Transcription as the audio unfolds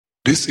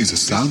This is a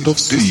sound of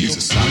seas,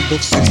 a sound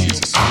of seas,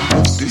 a sound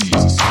of seas,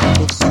 a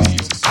sound of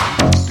seas, a sound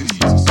of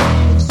seas.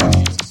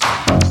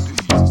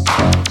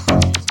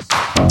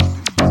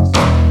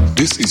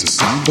 This is a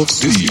sound of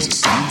seas, a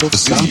sound of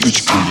sound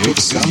which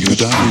creates a new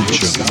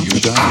dimension, new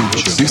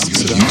dimension. This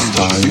is a new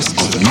style,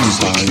 of new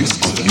style,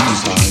 of new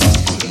style,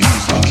 of new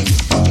style.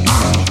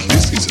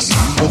 This is a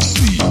sound of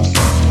seas.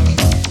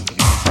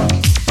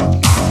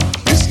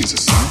 This is a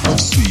sound of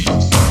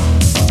seas.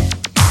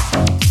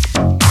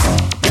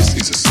 This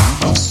is a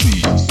sound of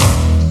seas.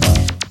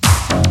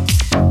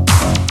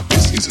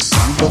 This is a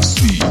sound of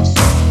seas.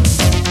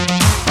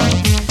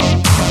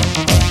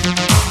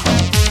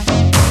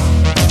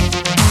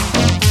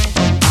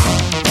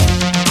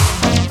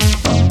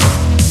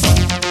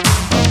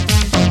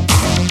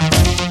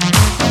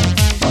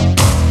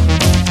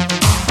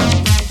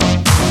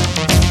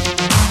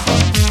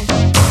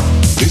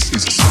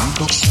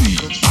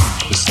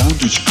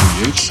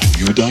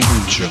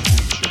 Dimension.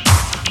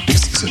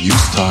 This is a new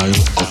style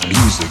of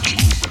music.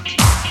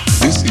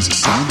 This is a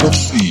sound of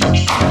sea.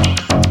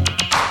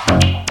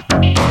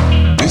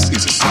 This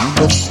is a sound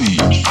of sea.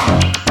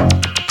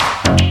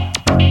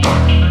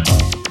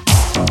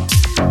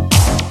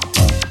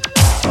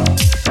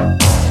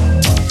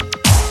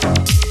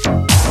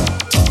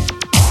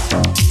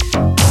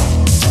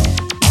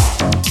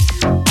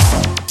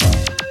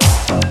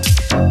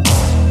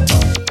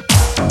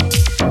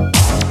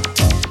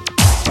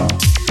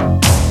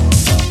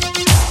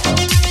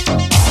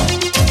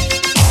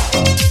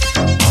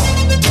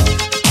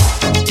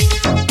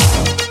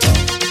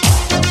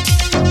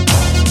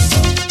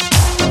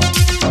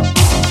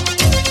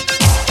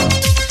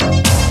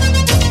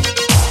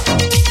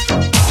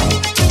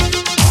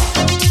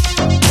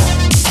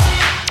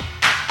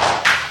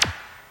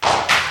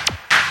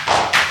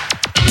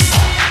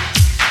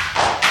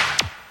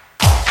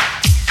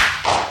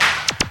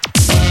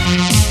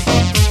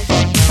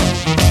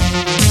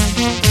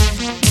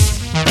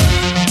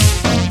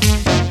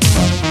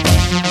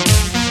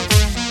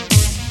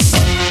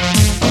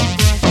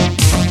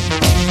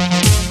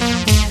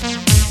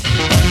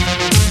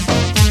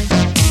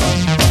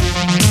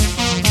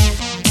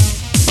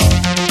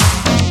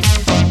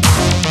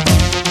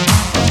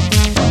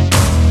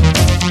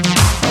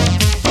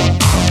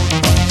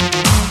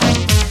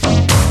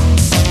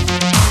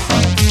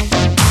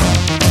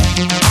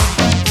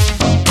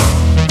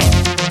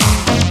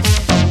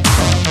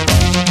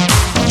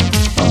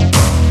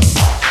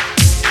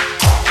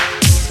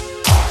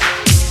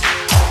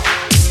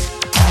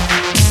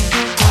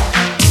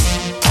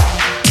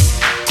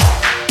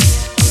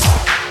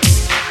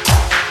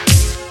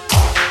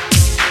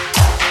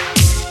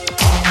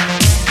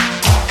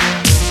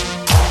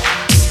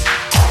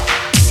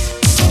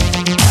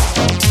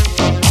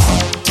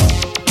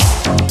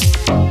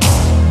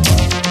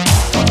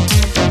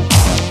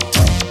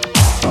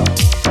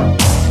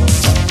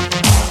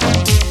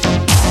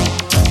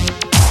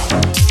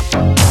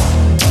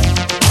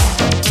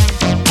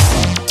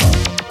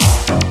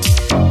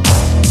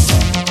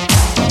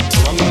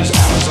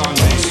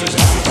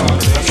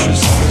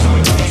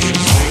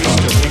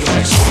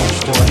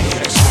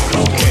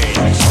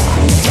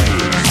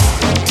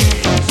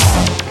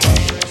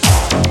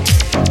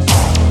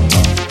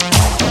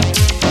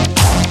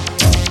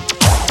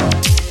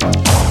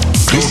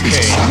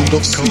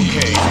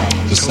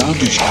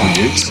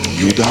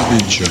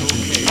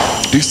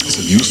 This is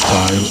a new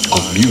style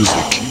of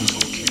music.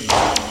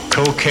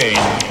 Cocaine,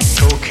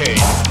 cocaine,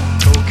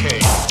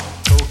 cocaine,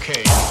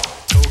 cocaine,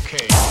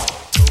 cocaine,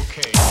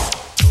 cocaine,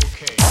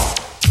 cocaine,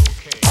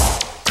 cocaine,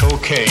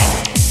 cocaine,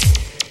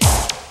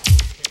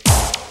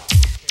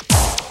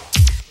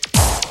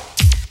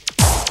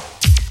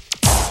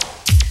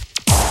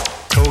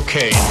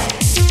 cocaine.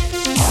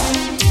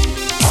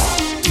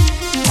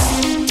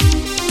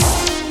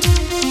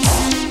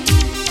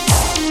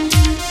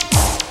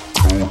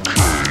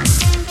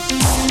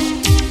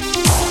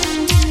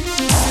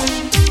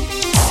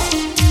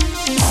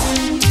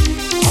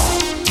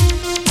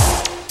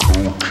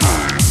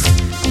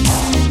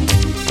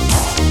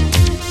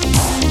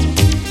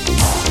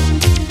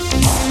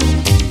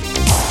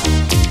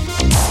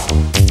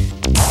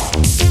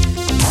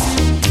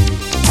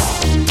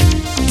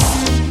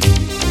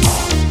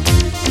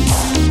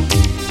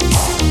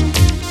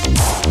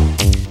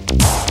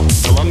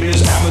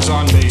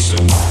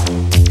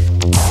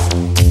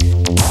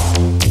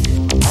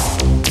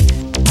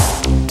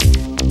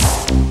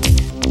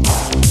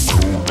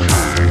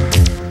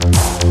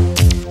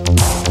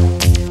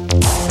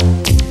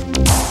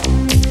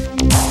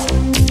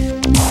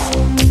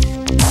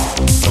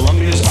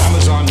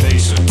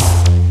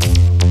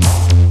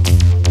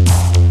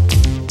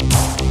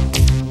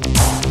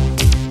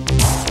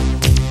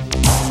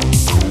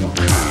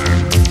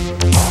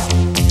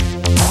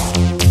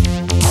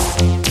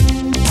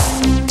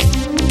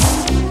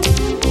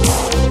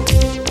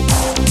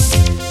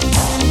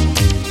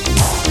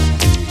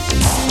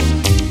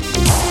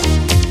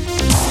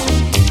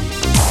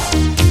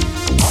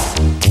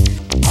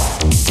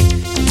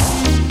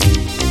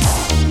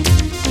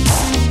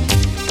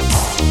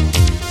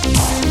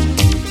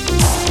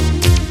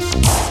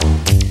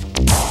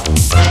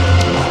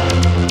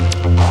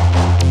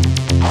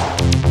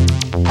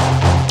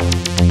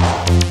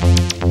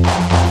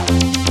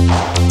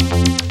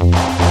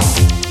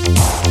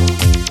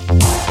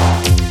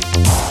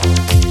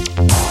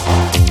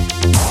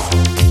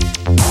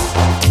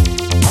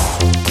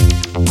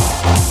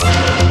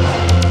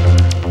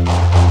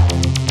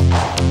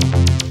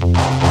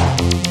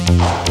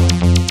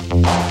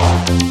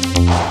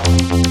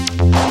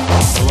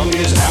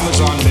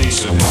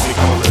 Basin has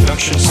become a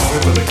production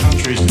center for the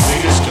country's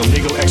biggest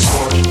illegal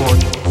export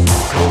sport,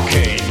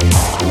 cocaine.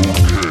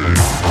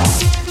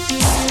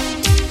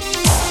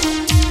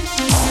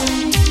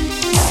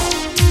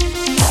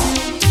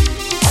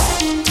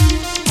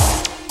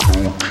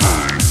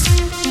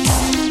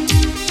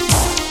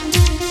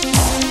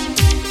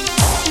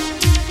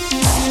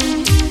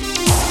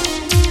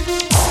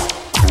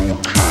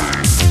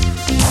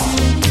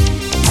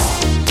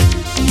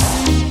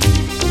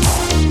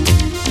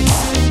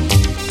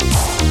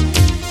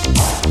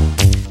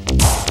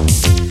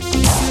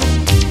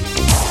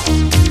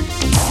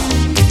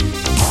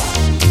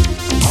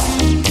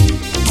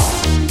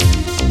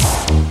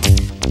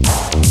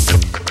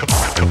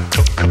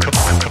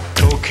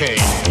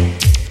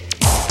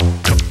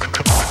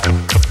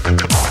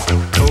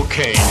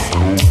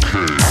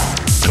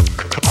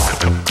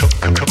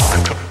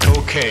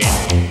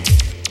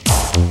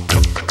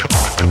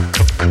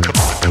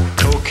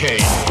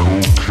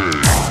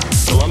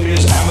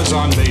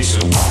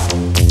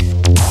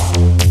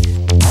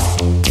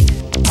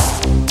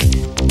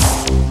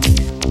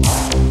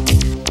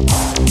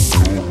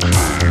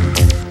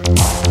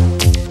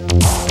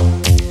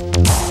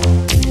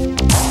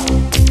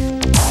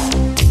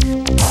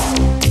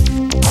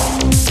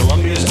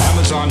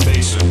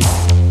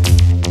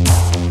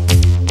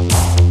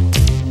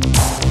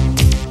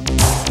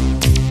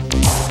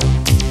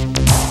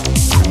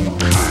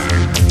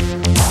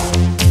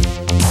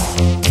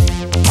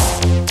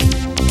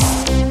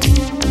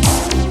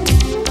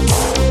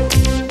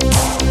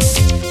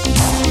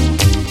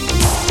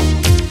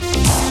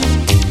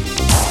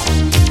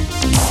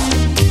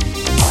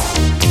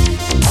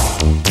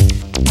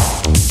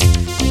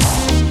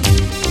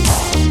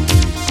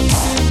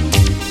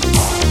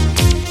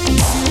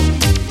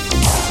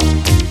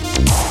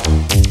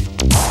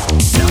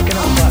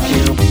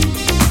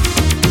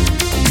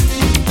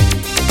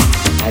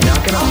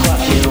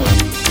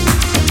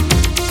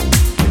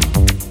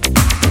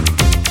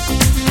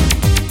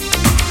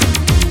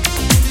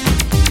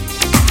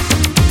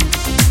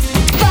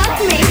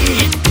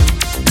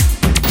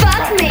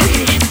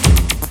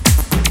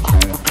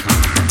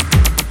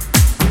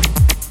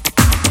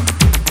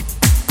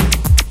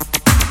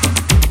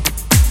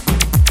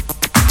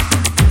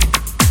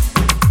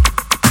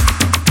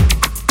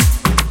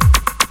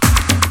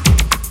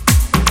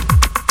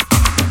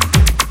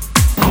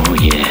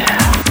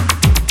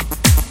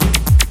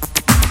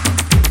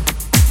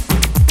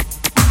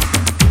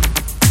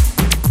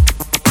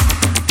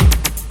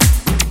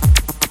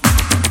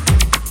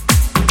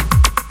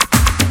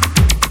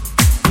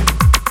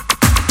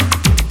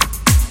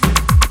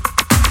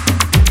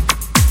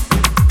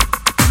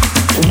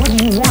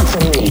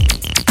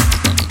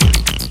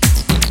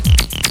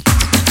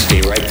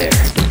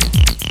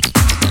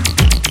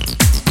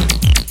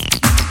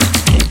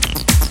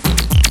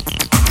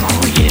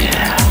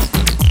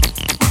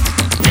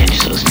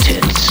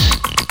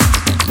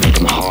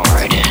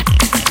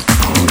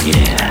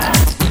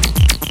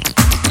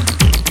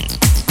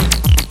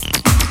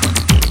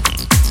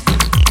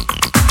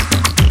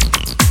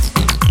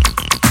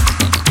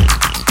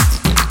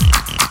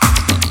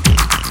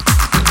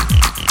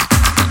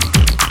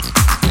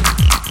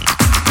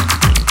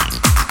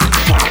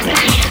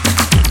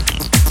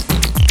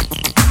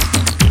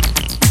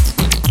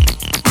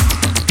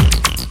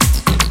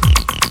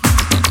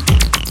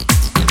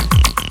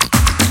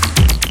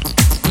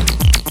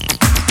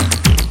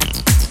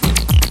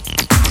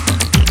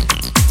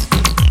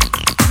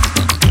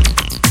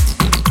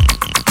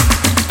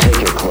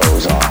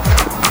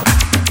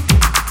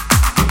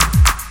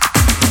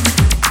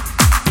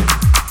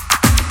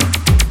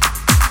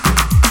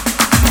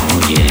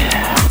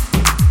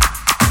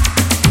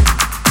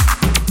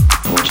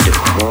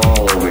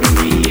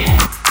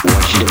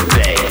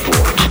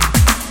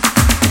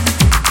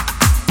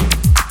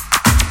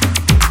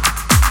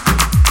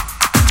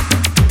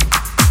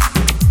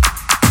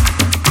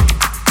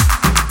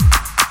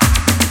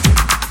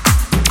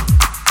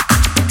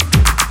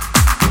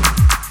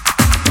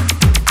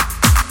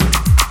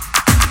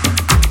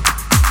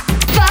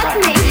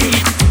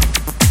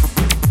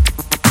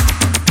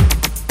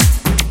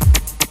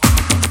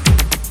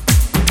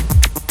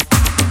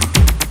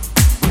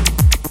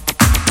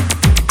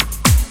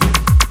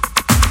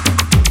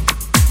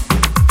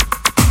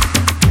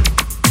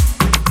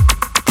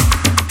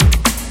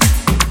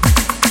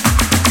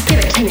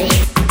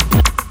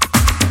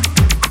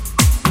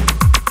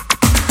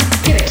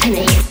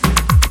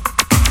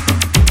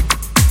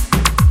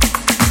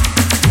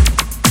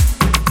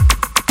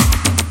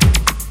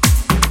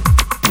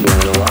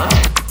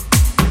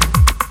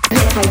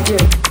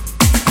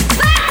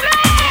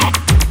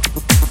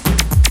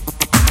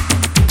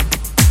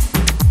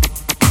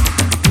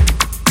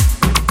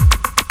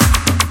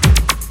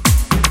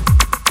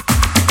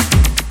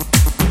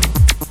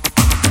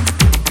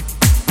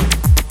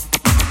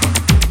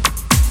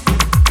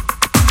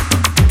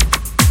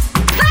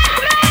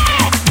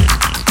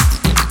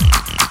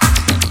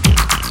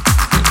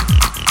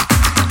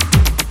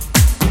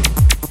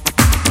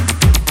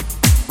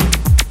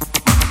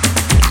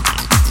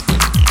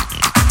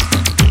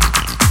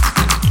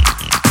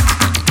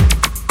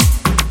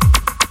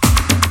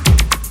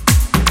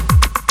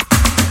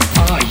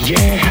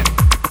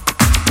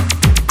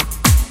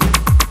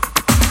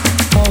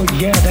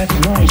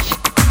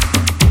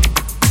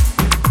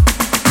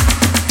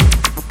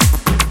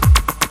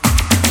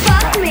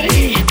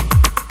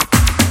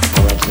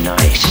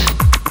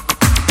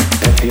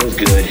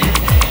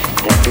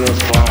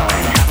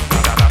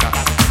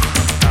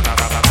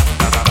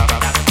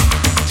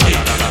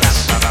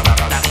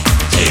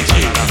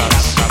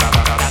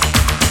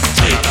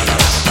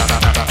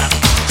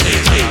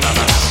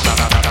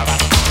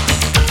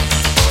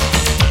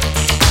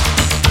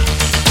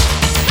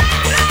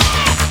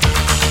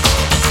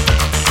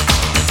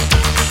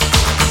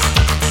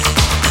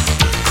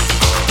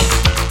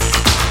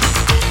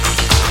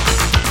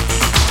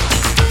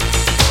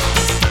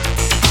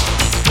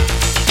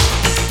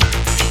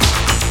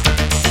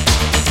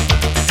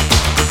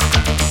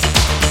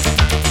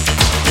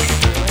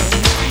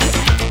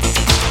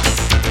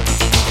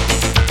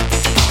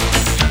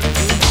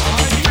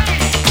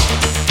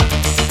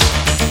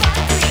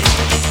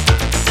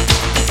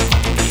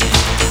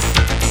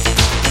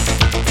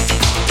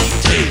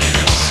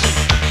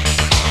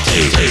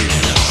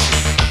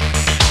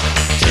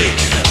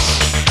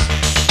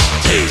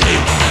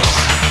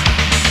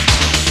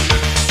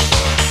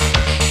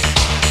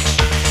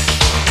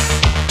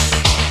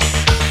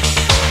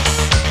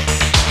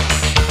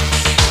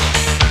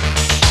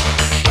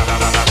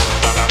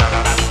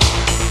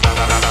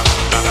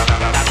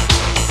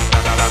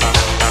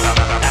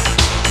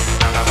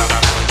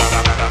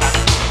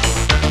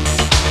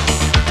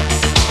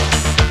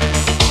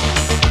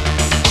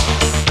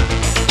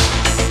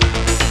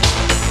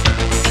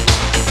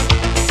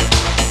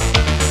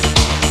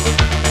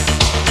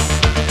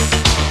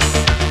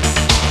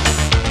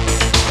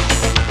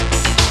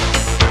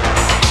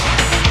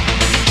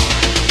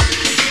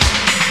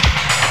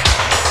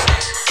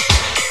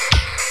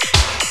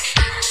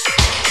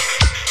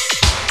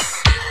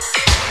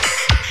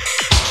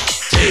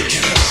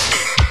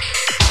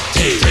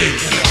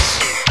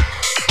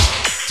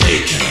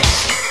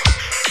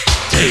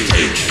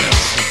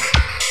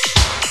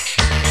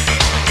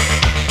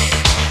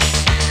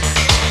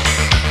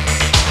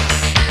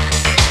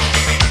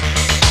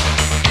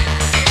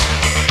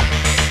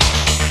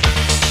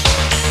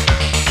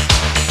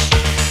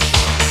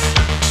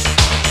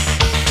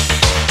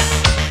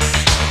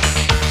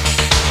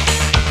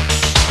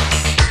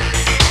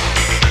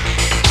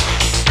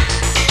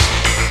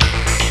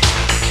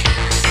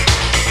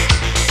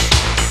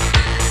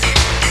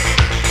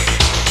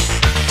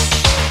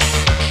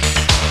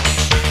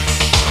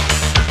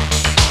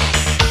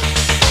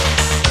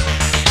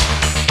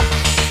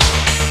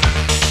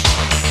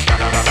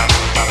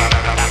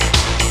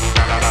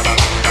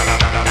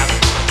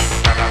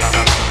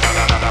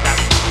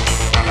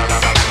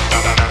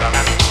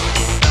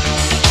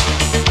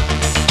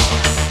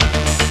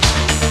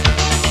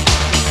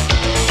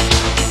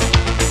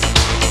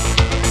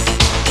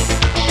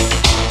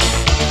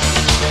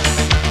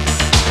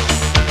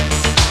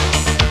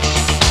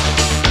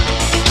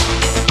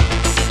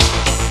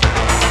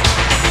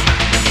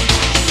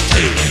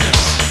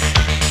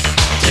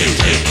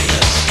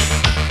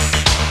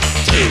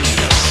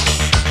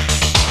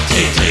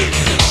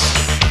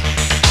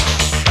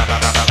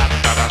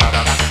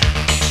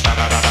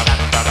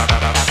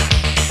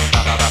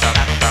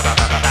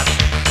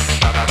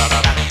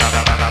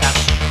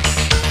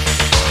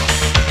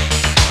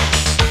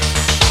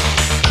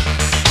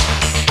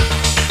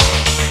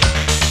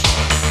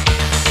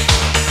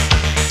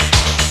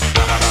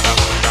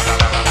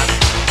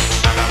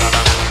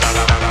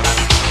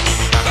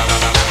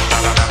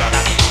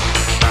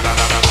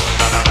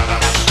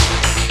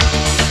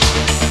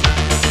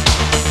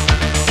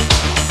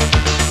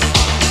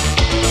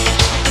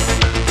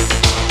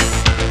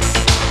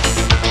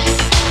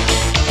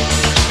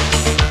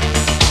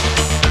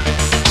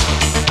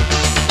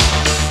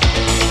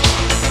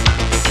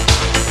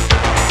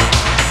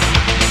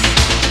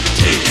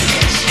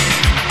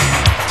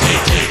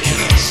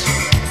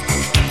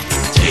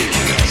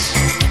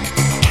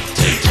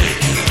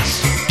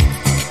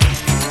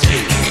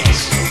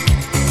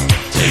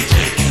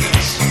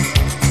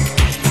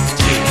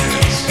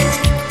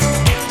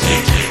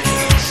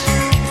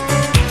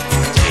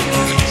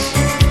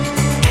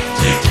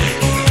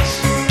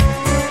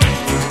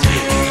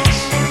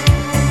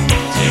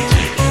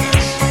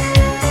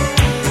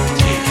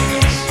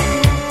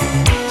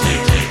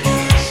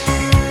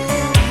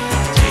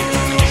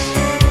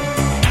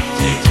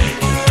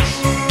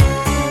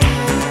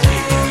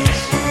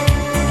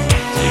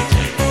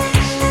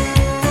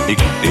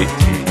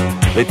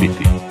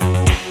 Repetez.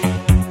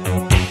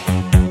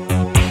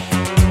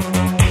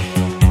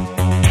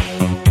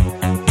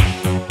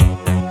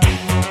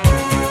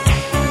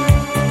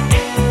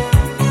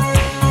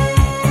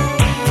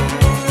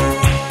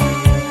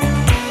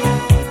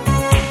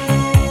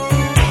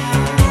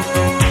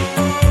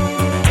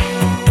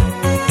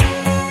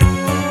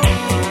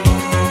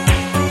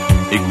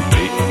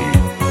 Écoutez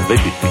et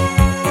répétez.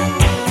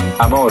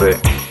 Amore.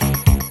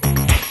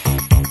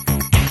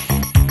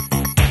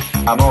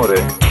 Amore.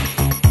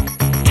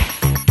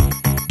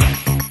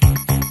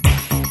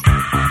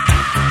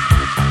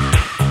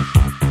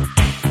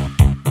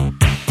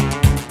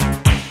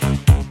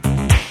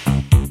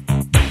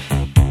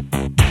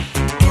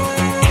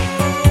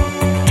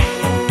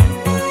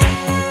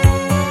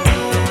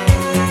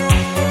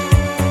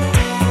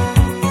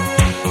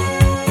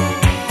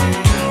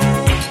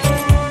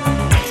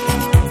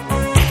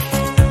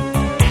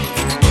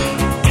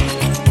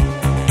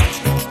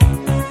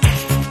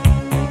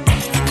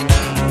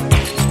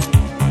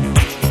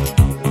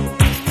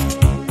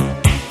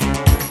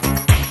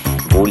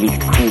 Wo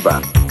liegt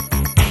Kuba?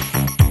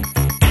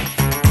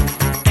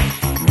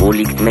 Wo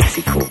liegt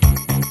Mexiko?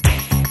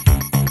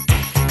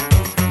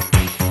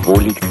 Wo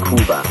liegt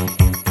Kuba?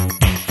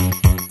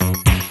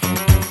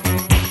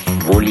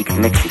 Wo liegt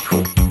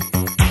Mexiko?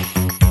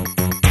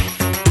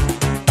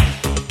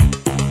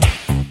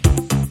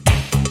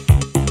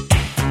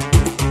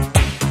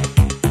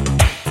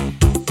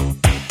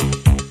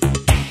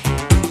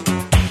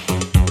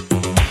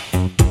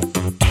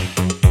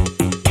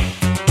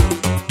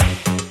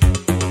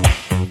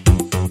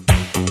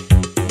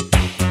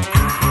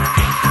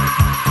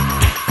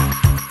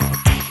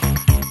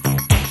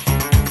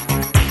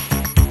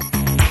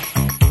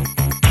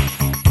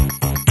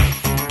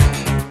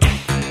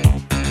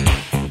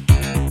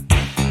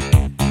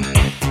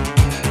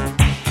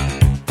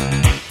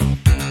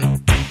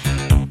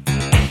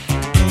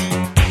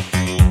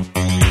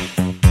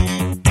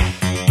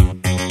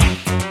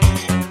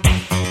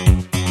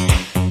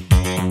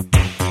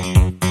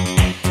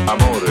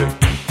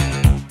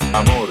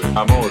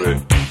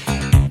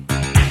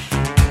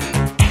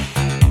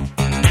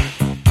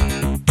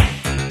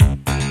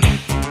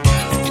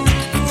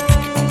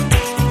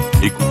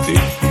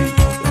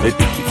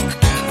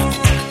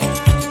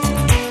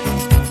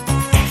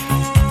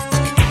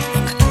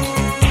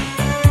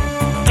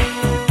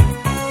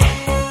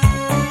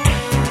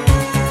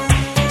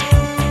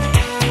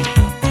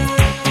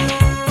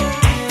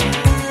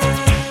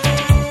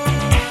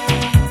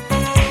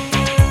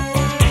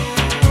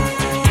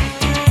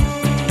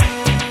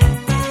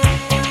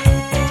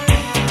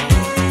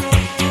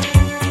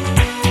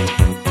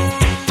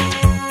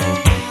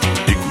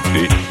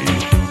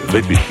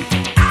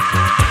 City.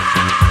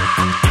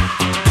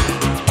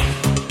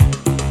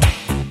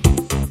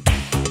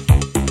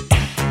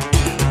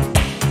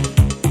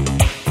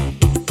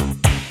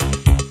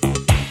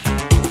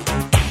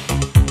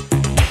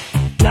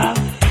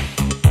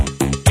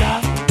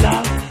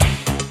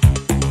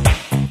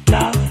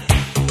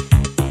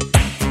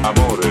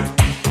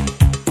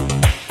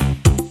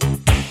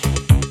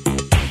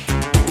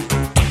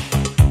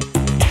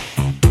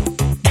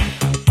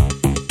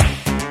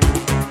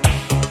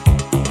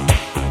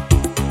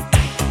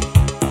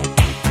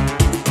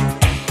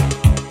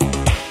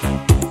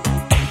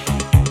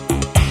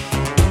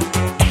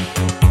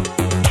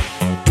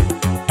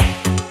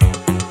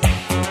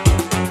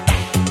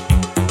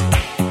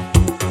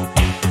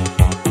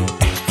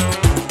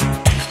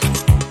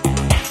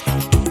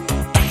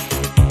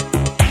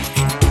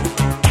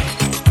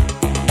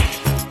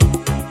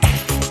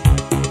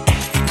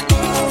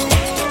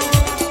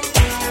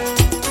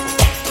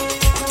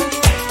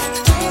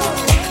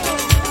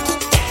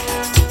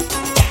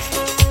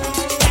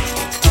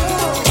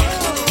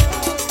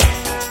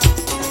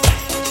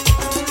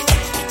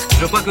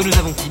 Je crois que nous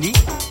avons fini.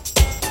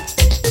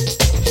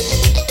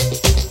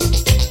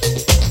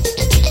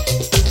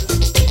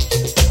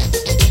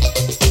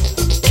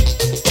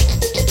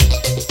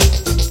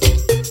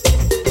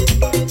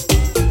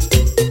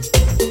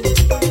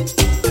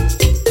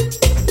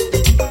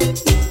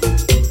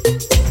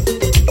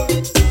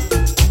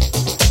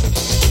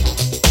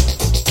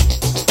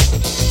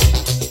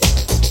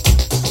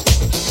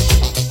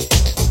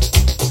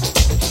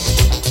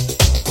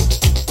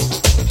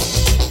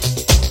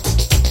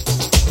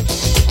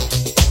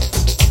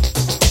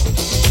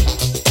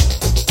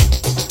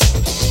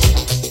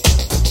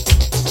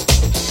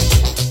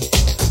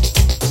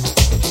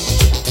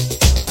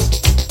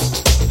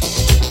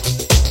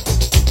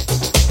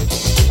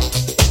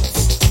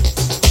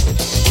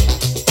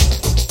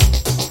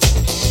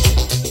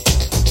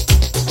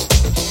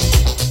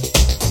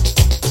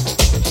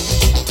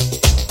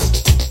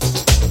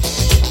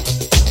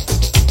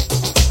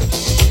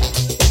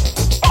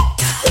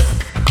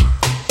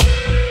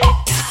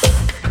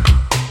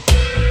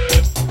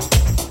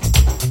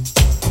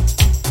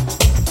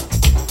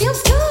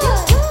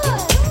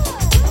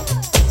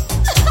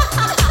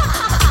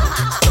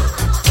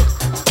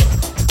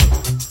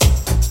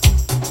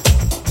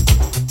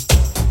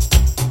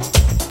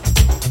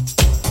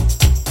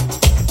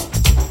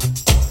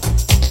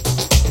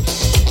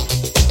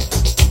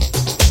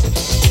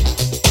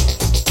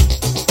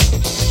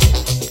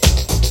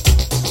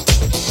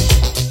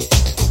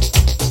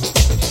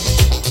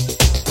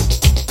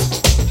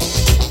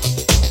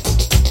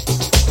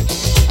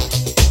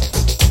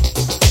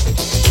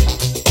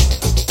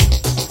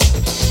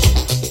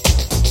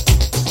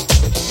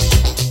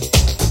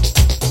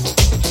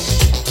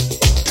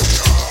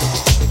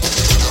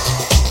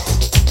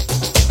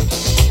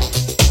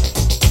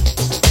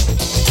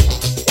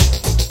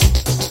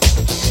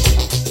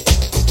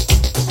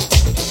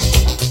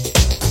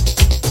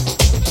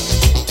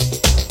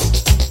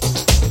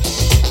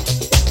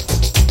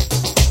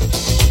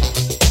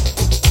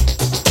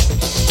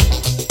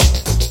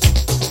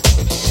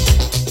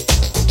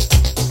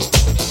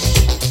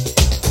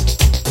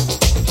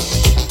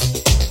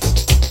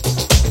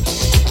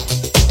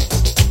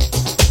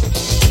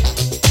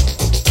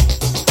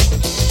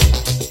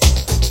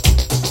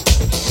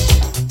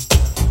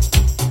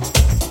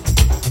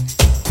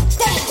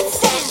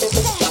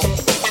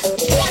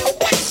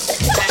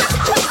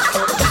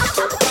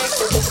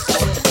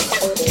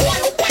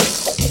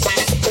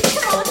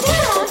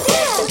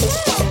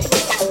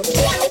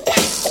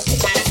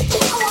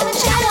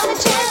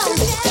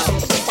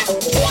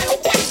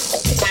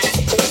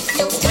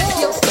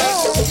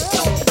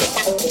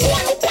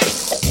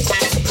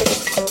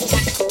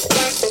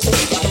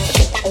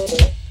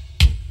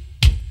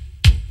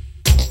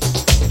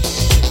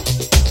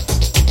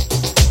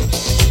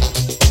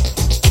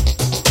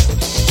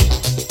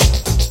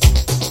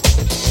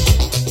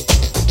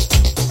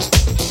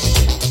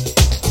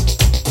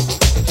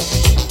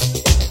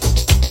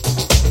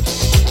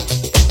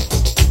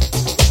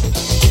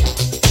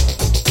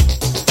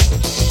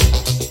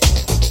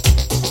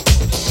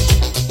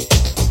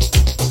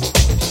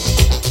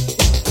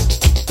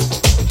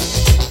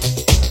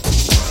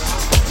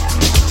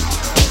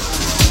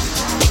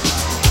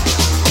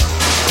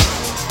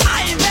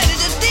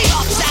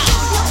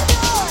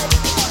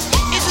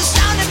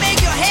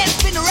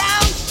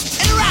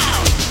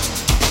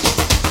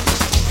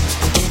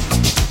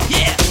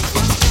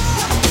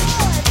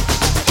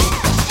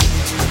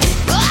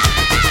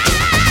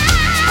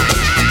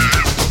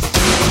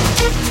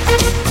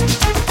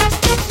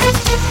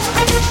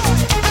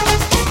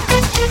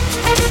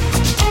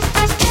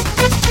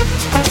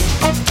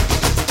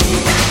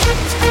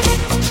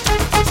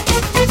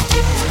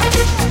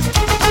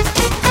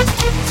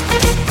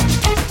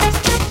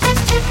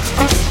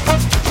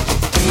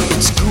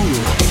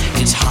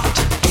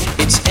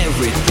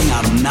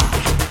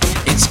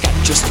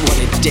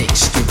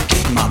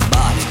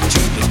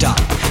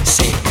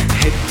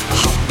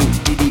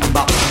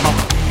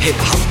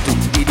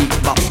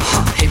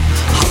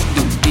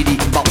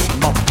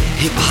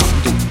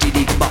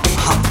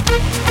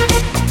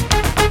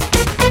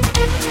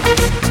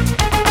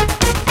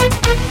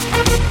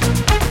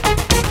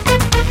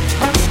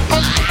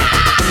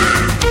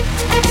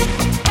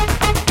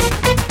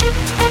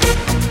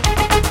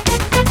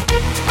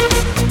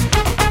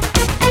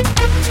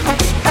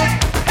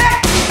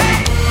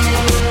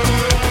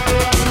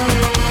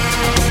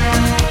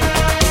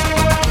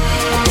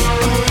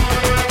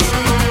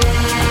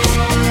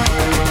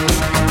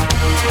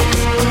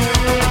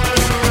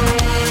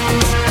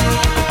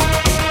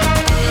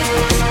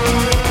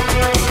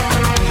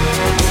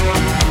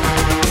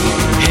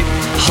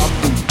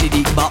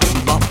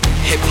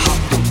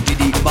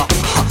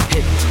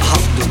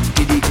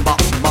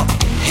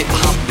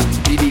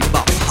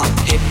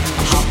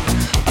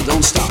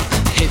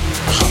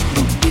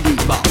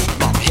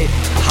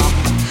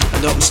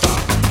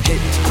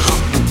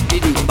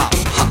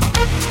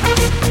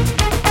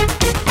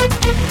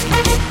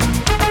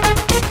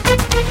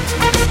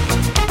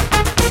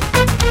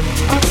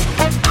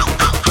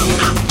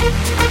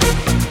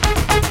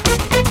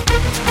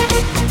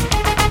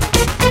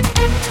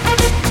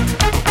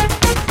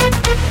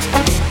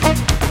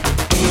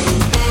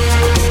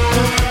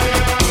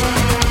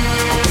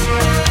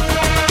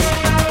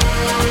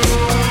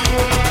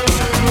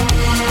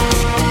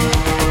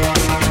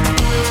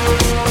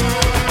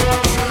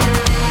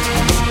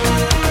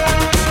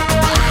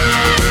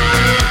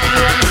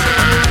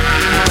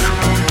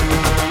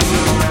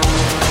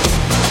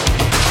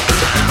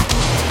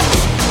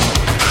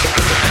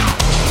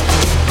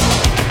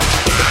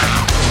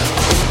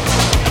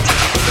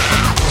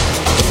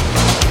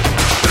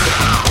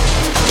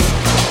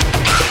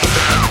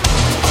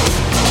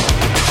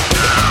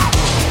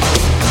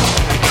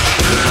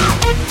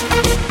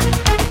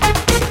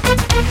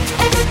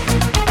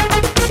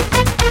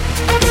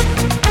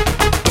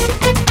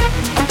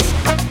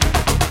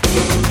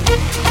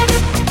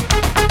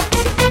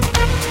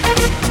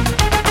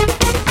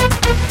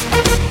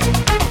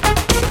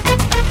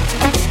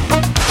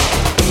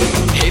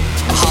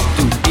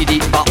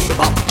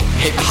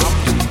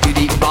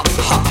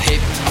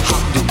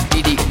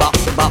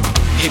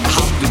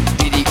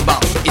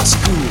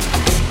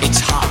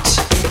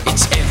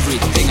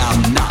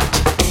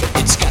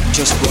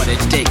 what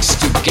it takes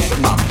to get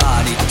my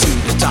body to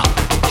the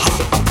top.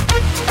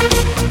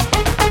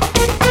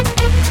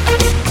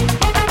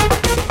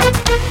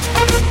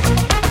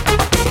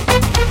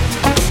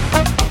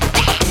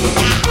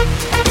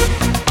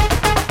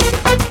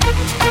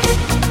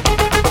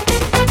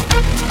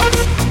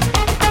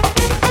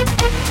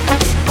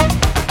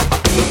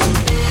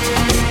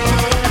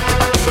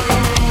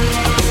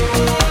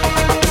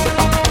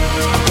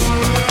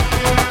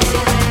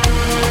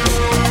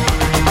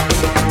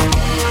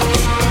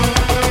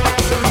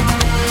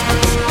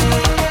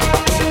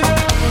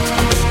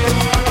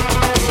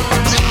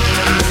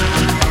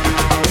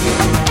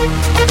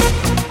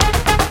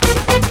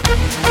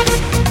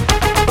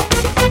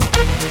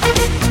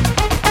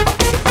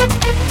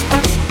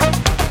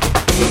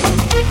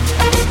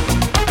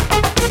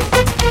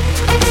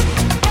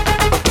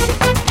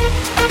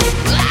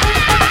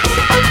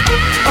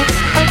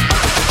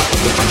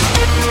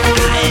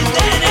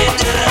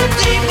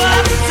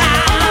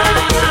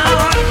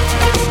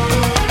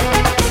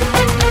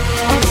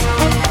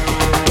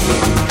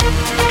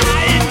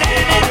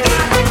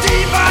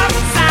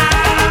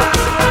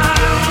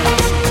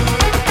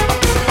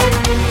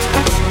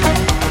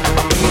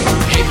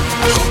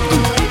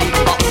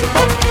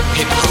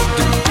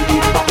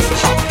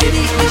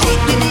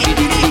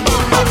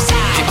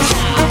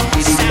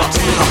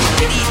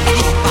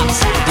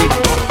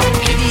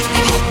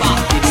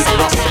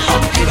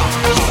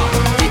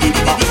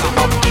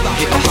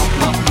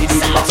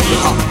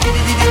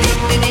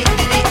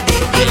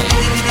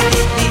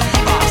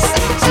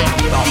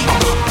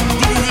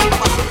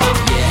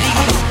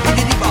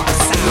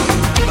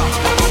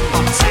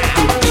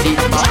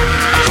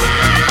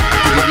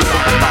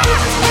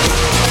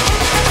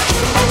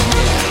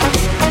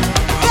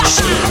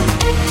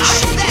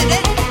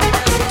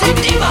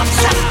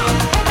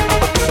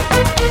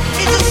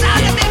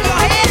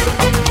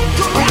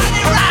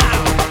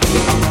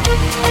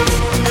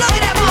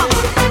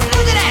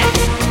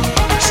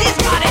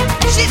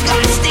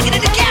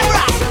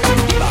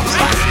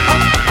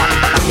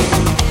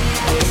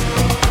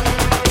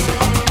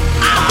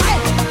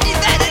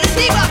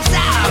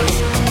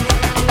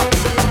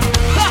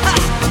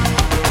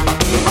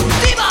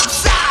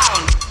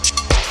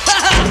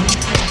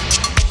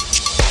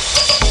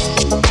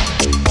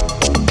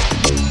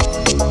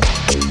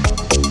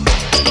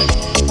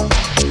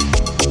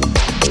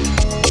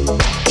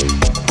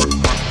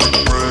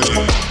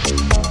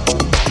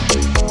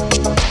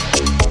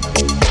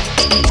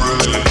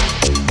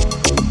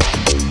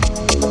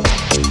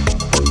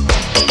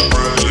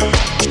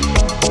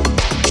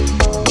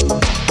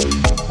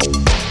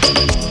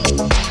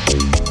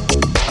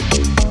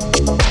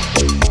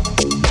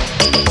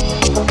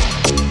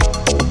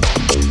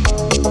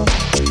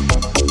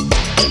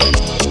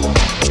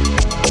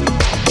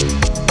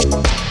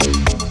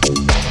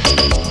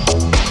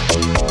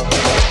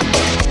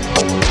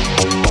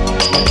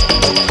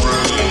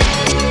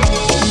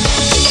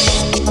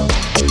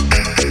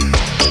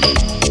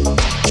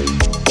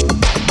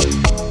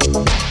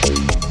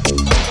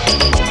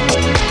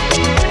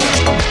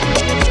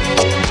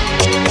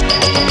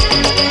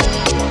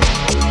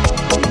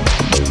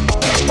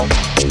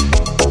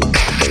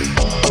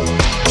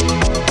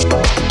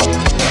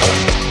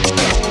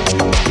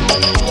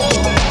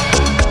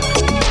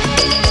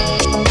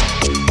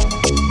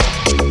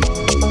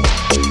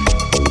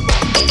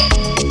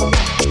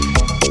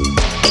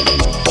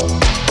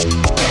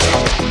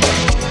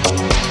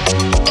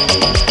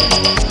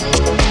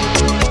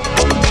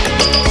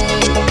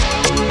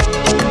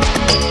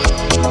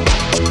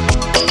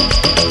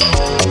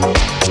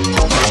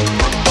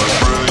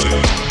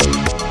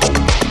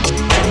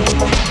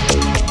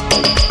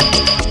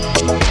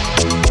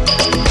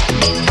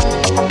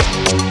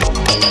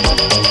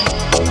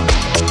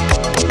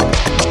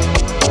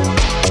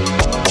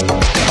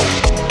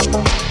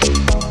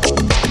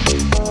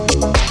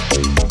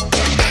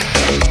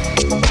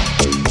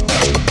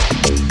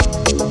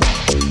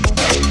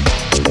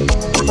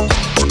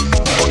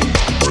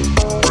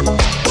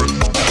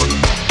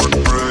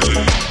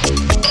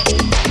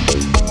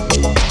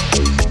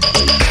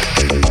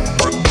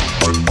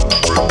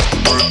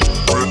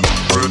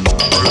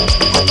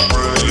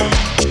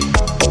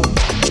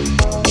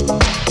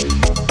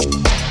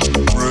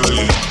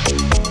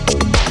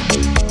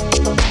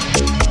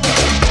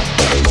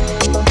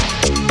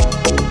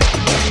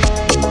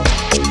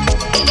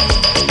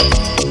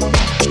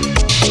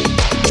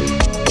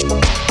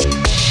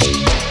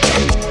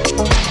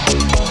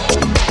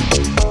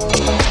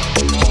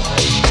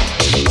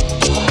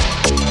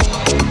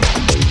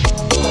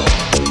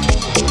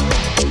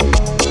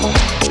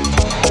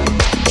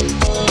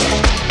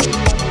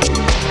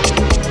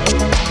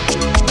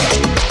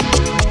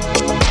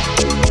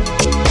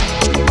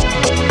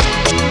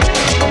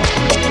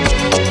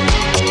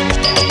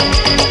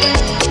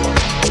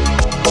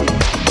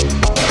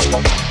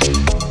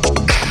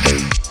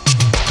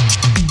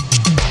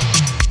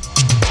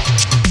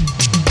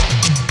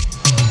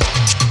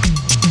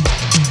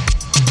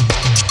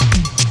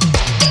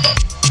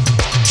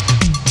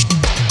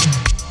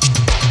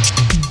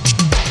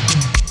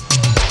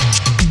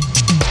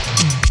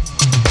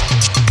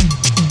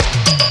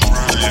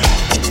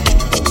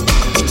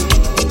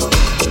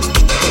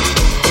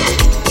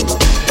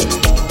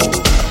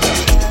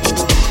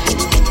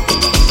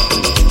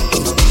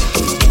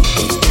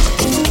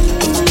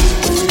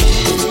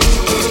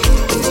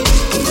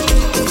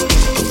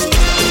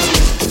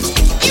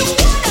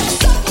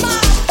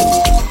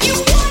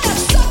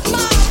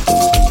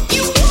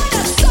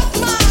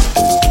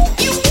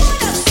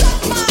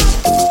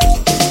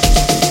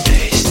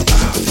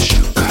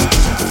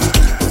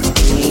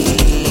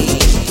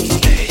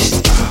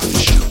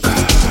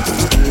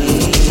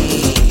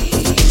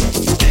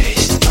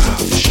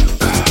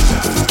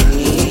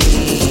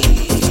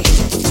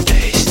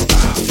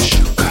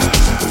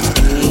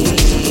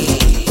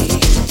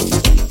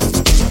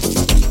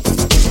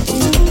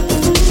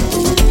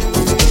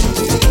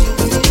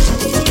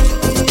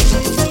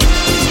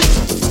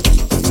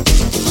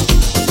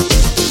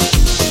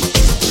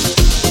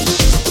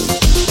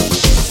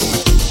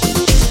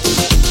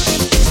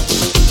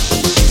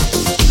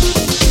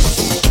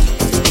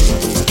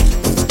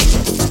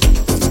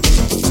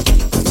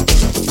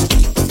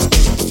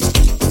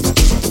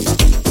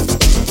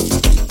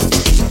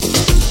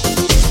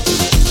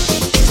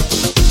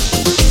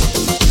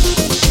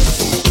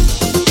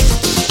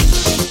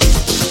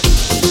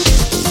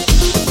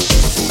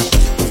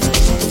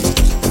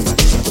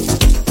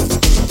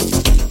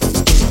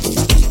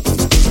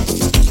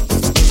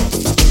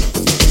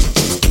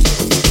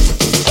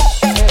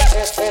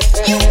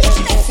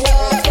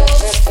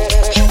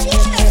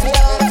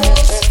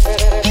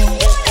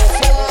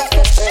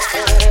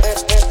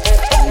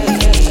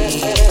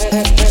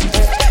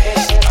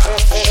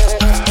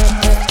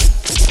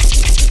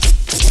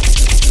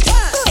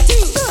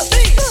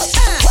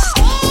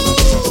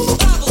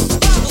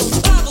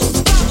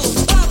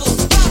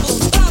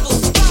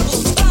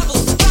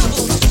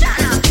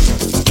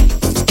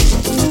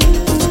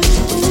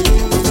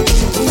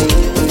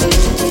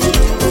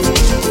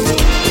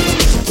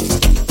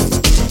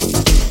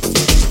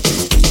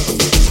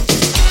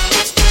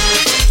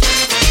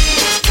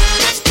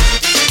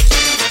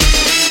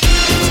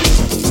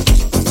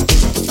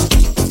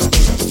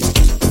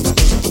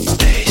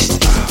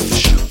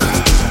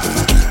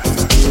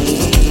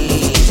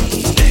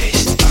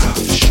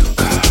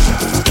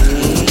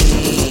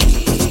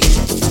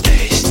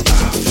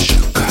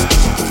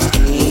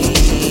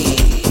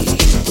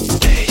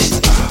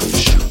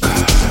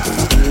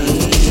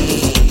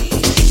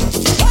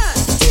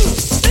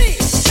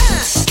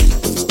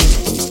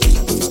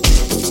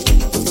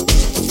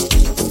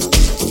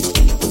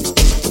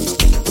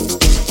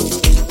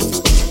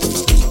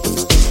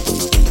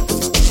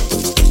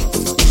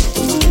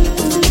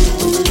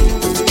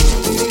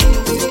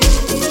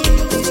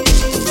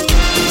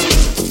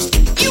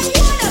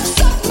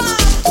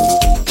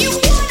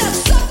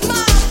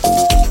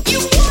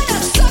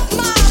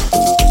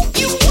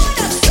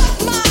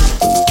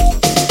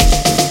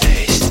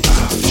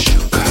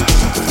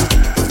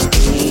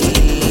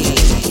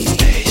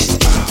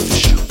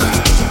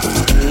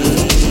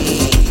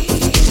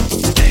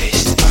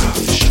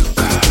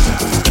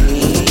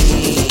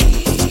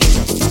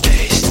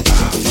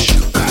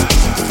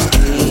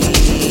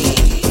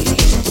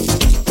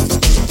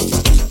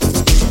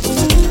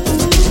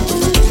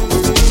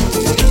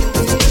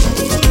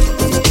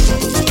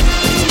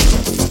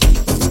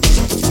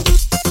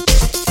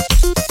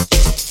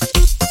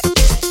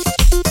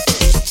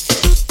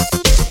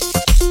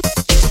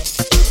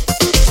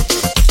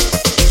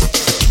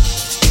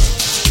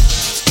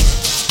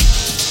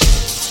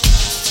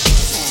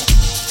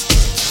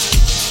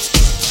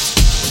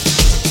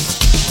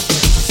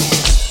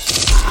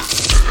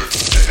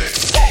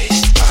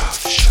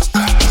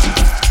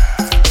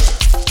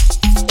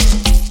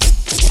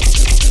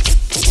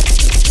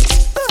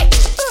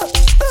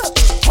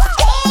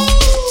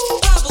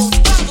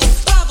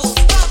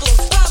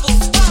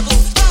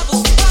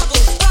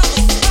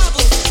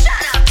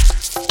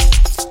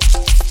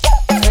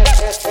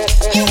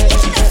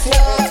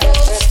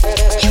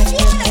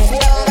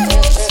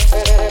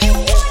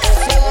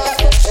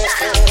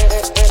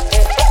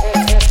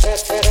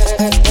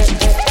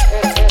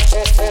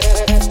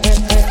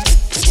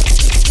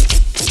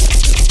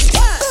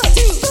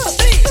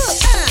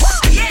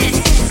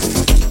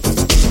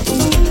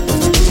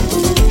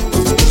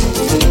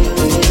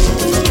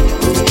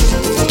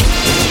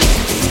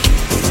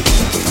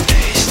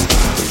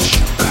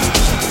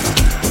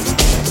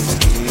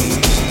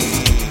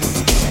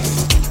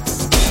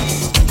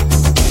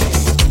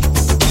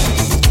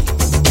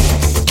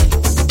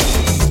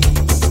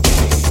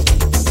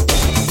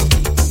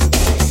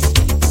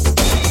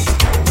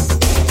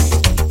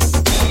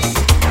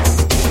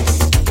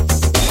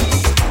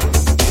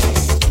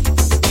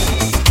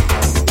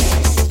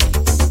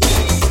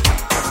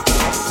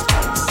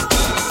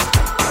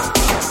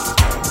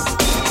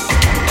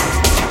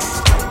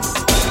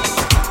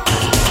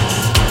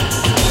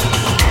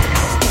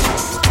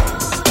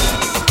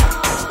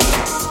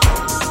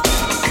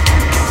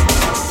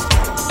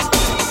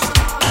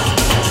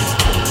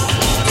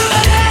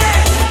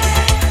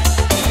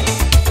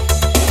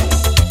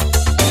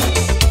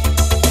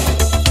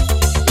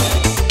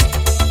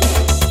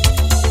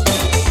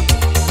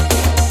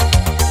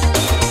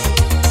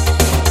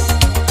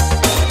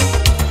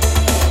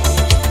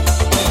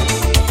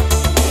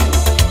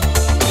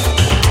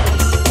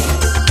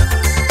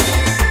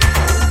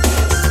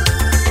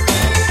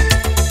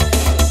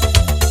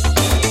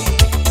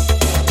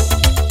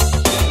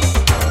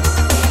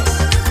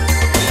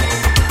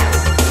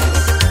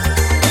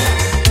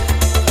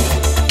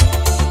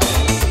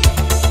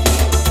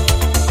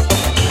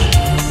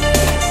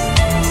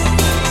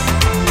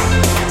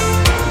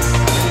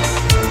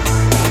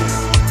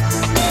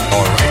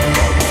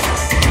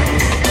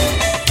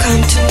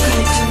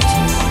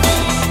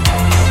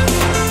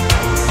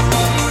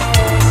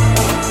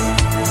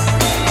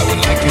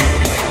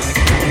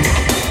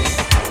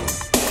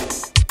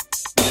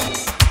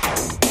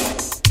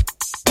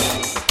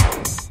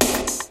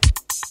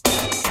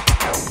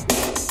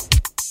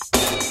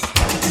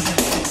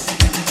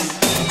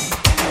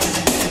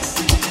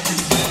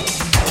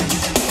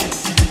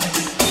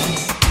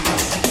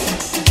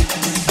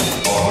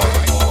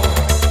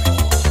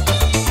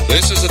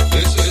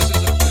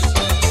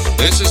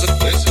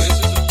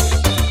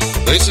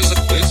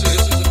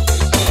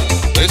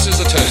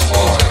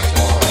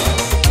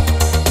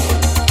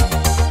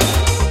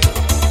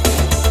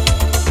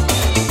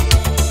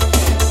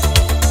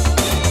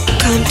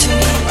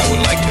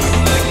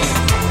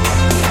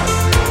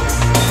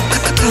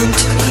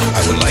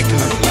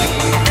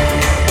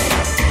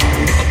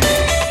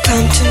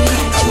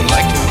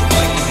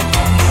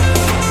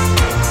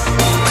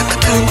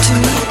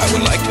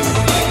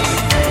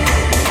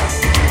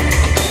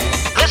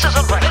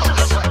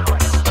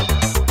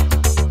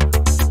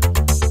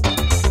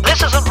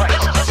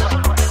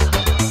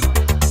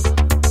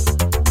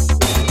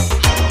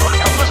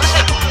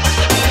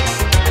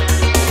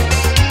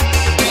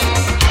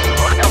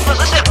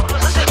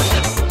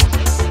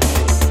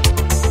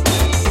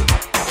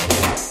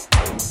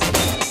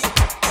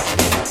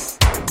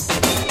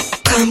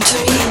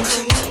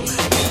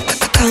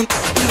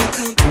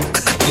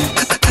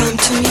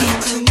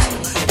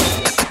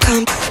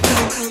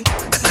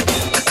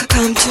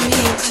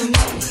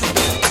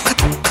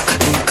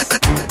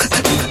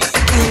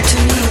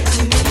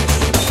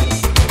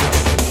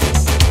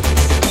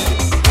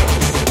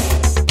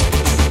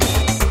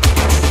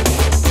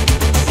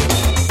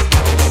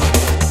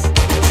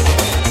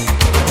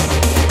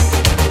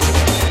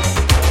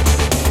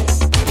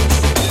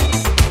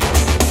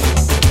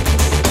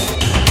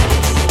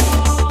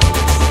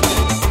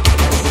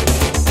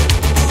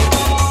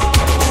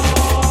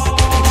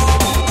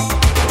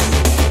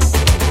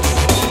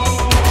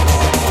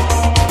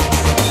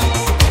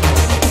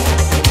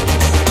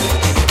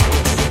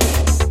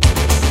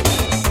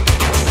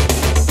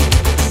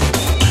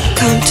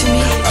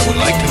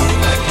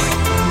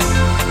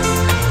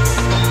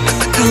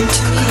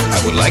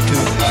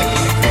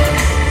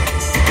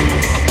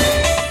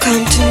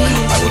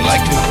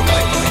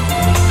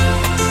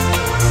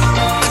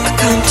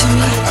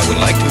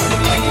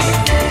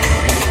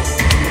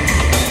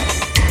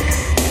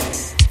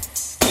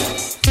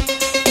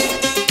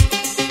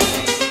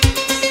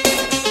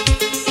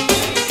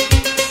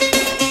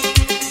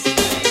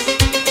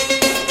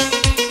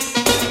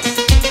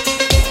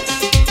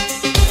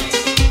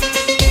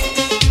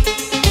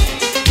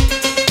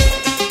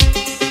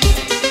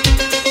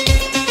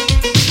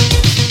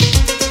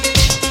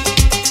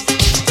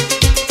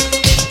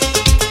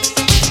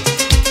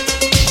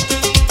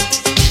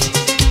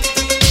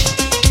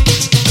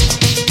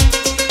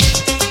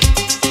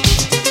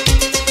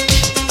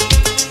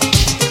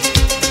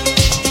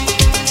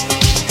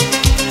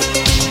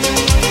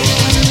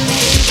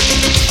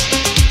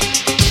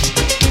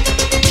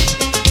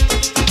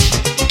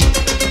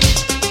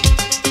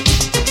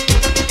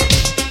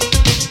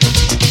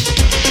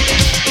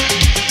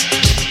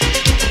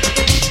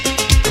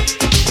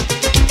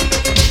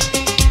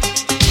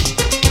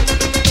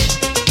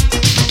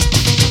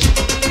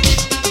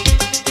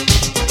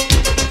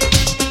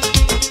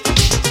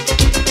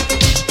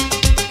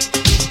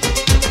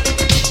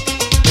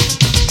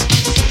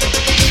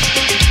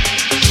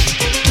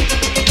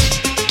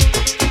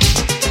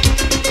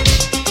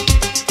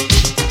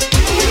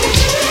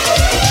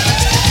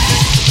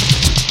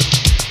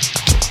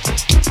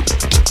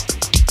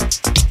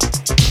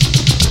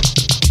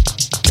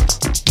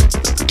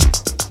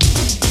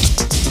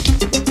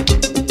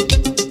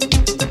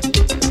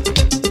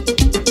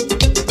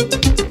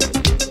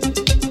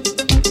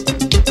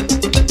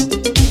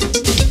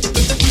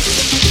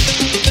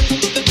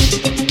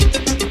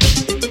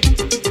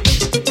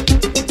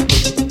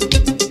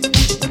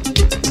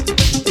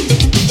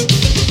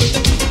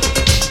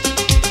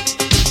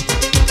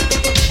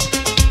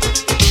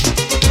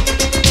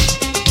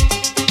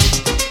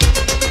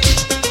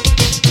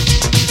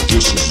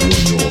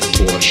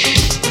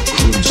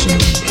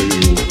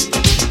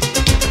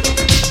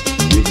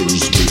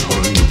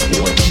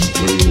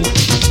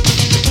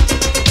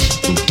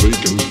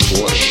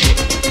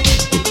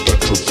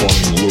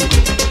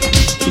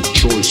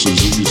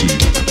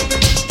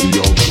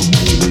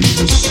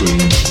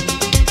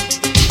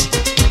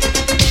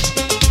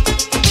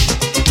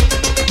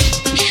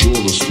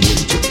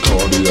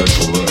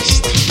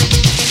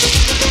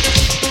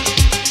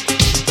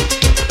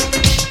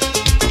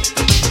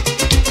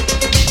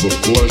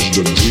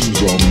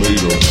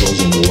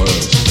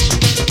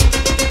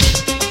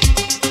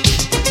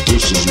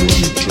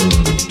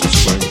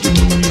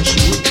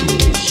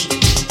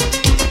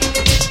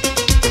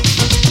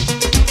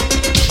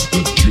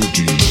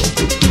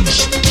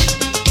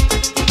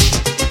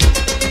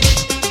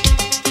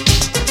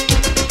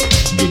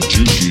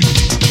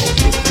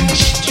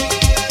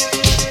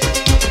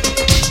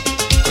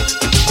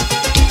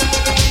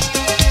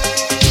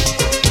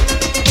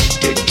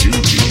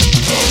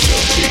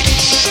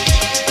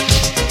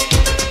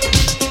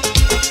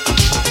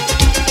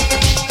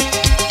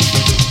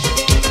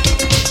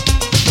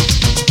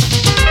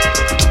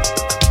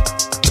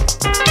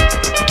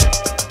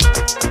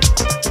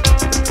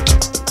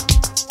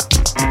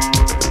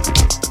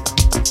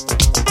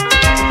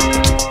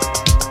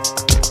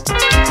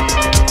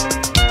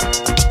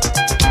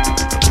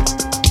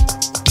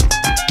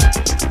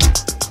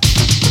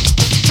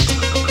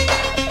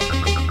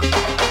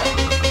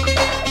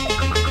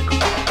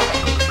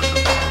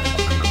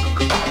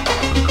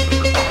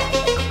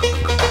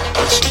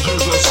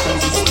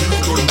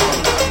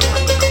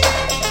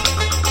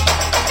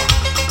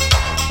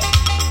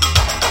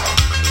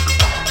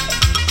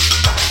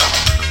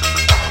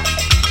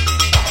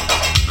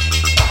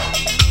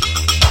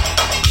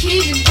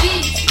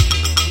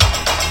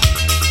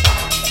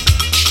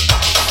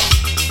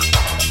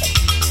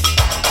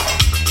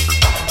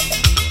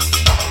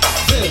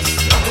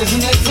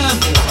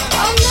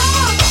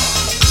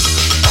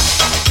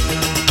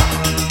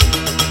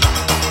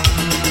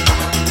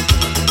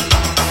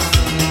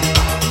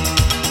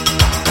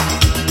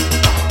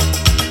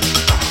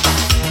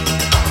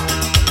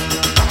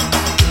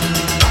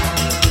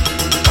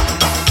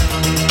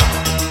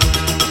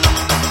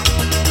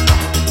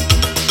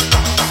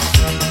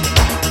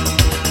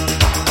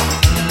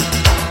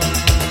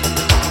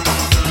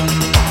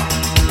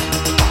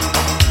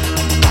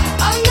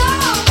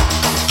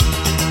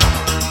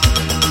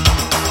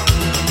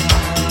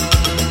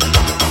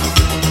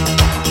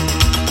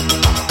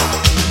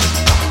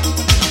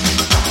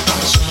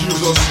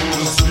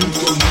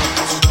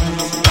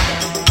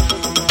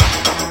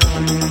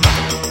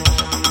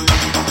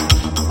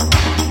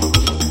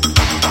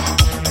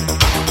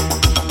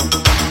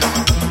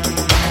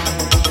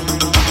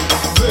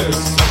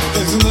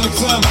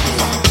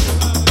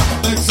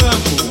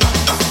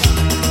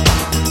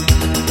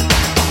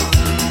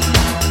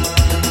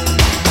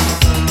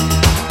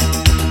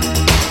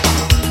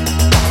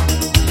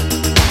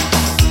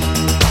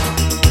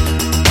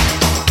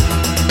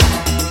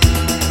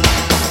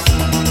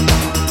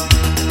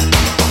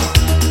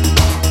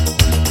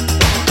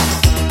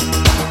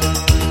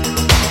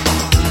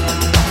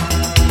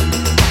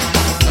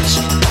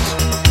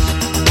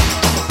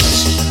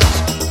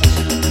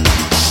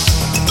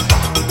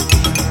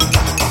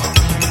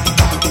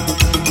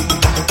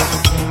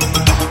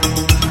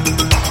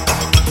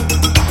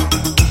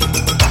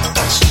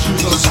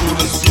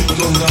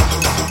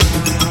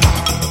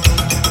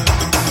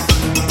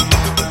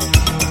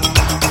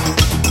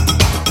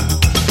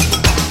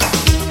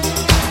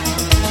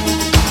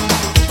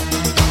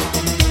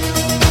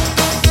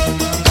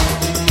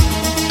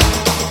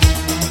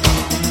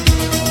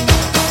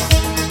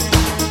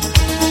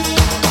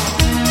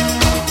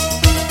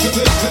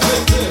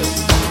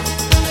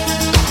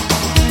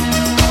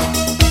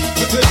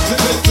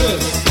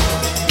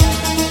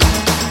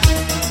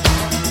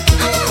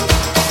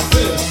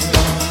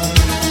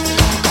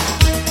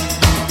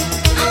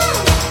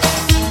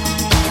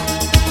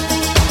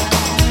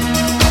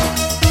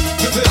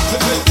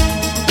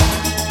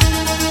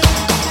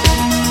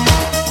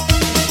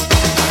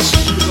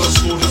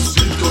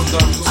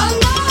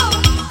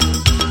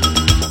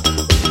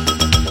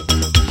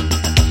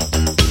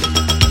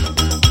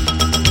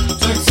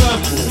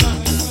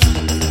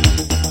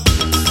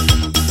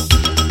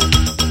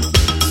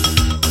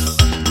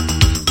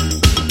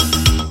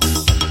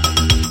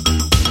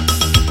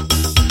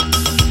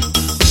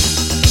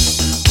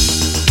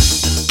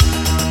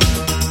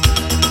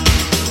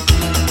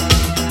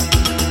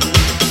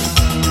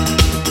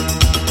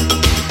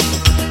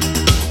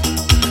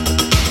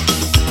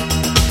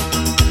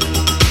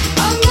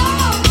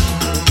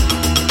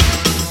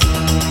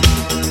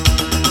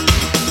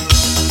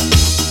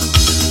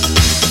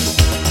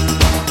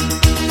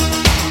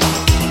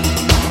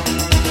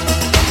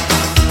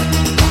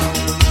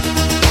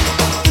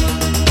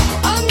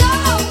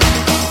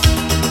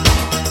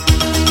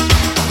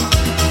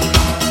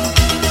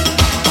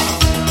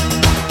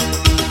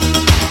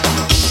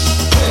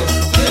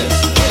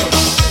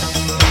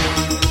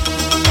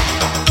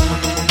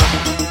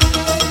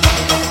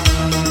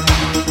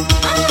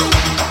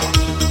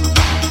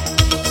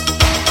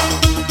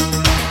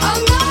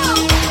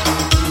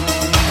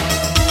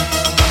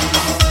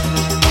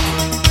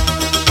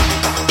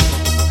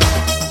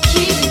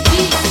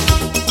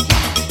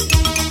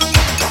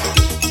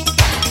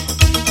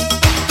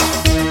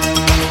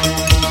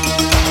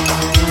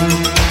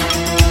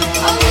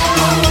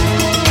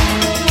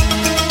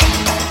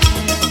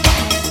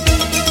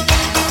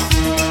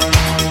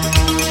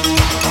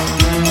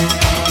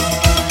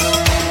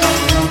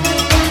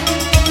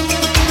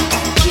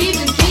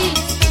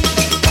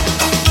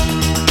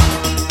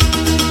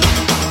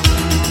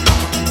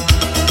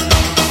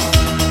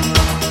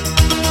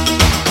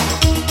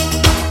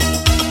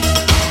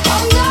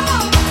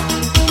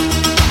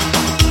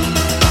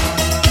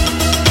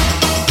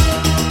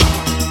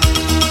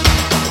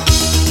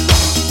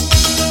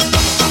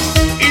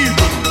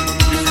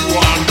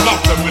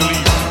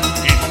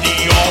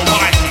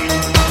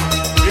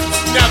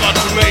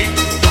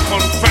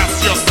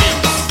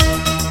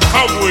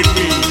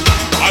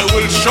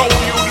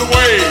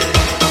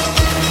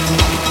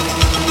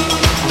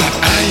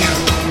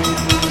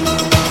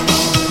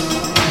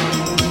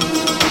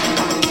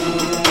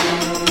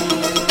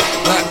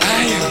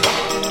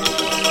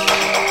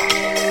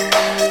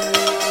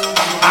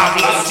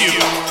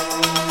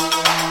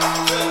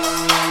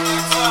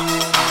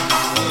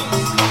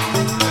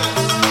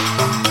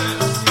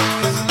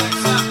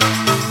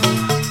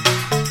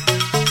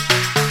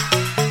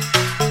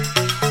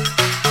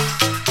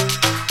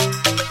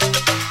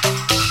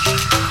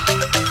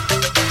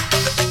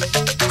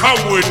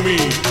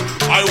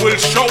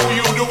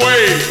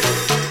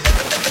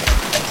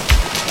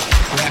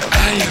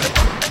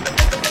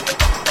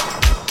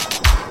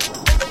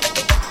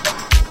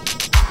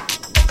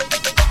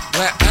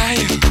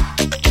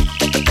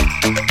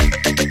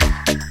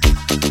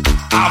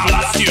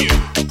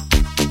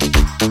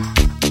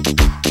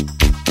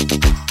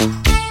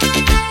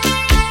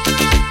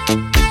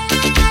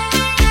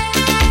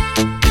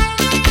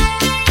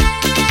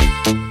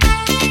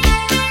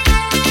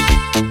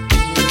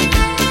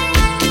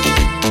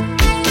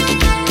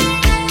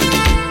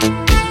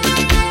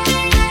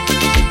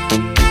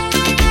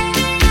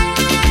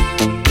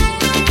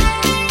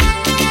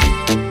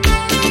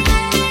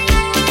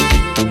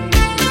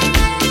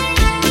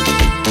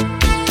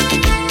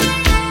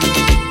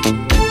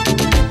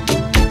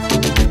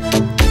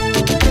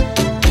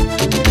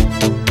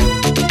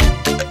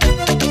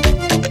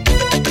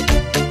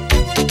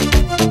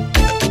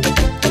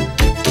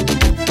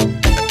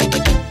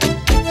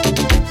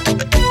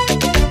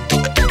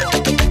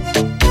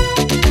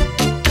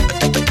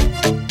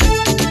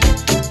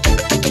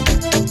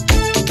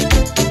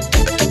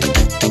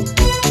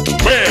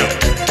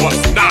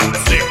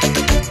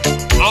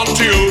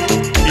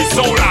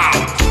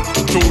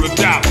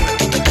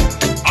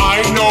 I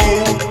know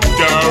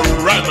the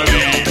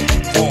remedy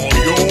for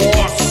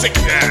your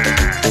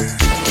sickness.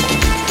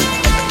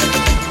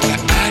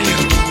 Where are you?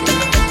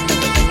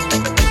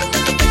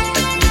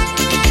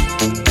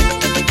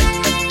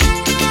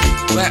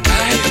 Where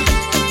are you?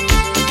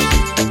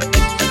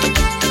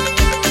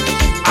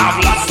 I've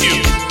lost you.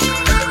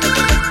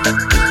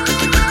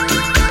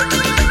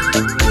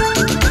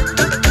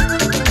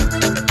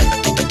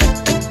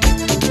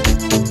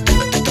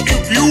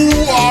 If you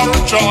are a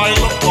child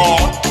of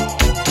God,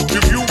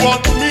 if you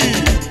want me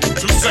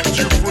to set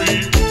you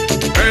free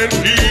and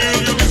heal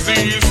your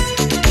disease,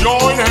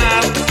 join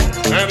hands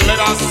and let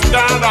us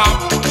stand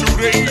up to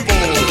the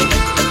evil.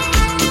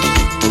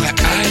 Where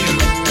are you?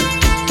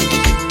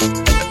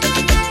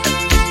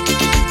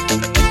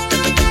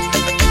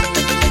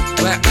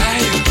 Where are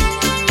you?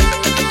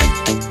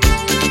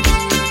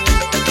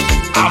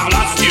 I've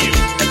lost you.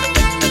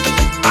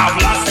 I've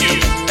lost you.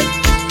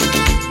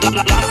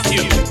 Lost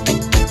you.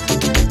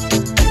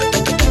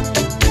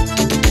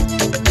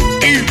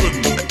 Even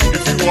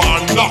if you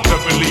are not a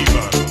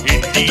believer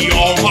in the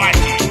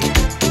Almighty,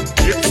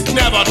 it's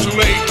never too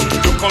late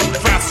to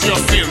confess your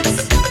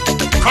sins.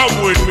 Come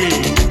with me,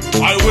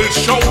 I will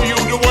show you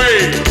the way.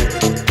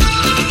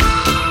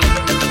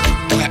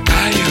 Where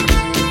are you?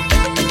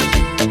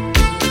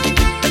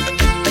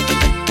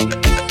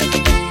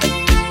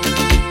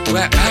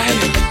 Where are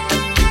you?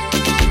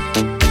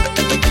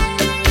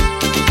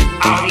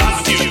 I've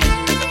lost you.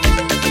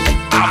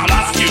 I've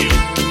lost you.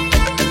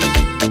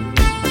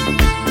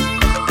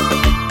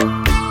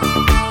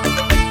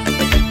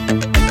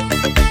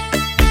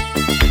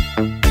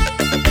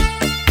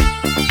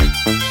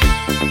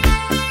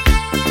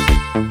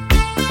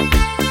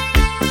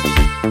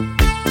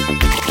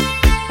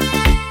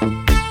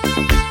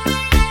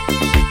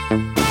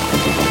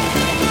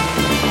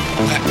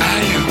 Where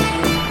are you?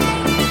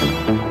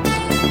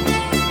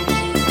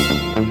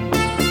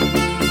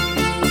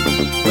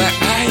 Where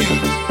are you?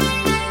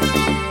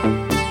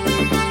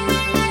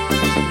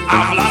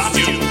 I've lost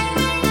you.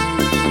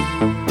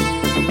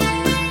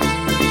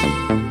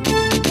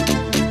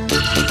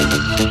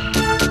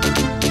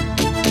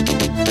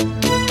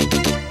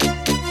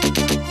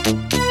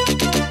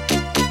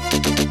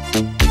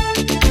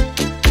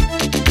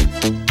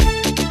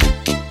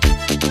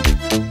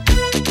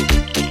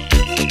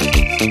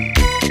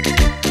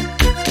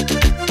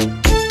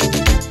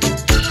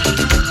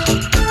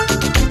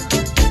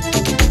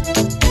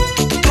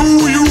 Do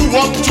you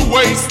want to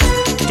waste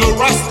the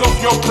rest of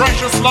your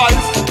precious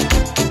life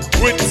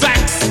with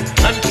sex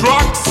and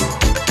drugs?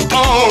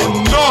 Oh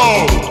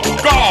no!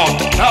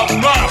 God have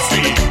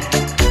mercy!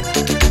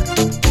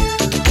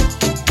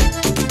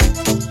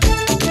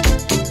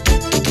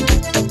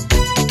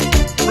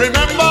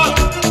 Remember,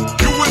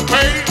 you will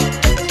pay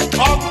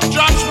on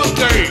Judgment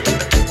Day.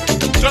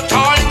 The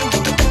time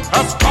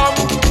has come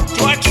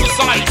to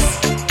exercise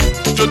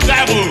the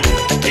devil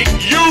in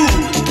you.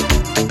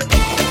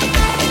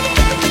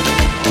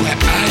 Where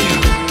are you?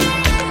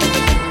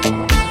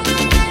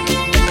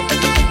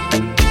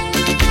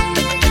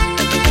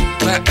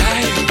 Where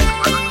are you?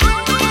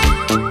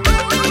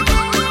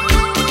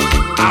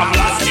 I've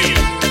lost you.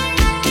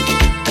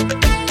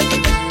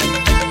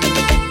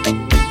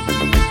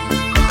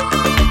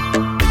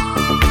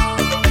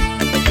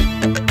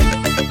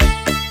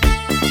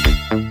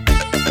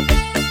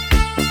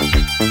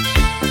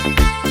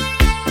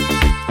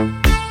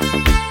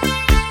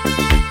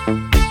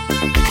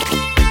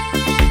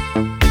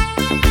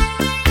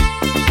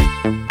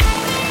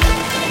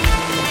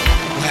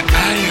 Where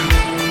are you?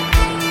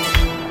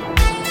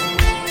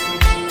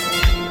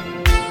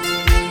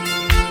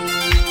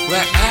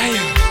 Where are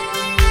you?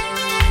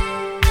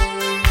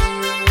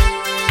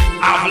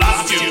 I've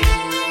lost you.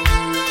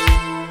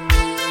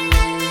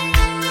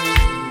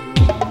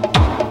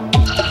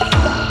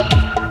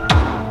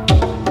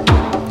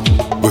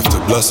 With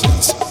the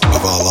blessings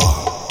of Allah,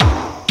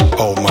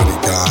 Almighty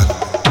God,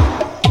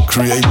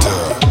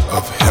 Creator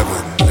of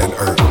heaven and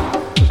earth,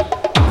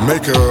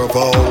 Maker of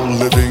all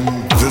living,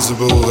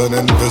 visible and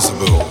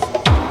invisible,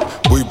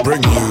 we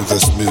bring you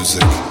this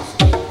music,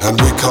 and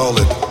we call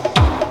it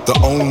the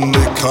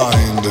only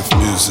kind of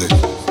music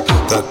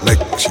that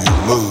makes you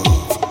move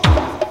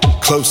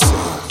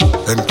closer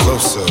and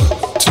closer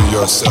to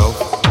yourself,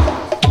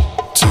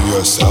 to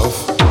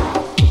yourself.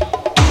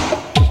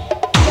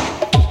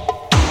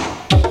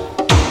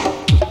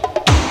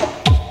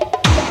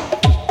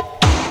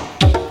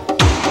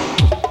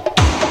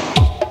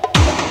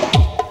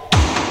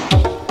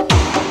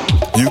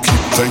 You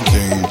keep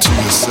thinking to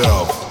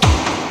yourself,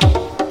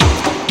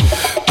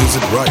 is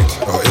it right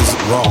or is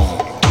it wrong?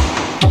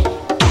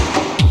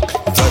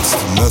 That's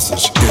the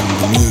message in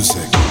the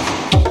music,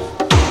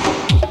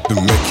 to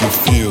make you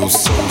feel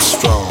so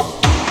strong.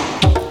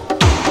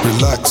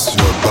 Relax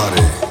your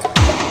body.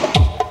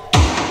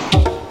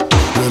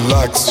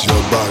 Relax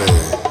your body.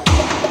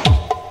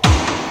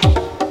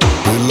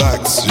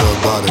 Relax your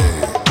body.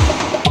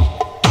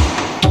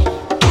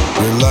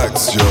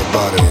 Relax your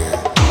body.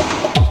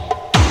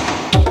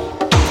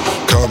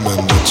 Come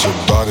and let your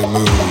body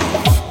move.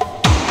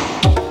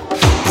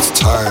 It's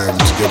time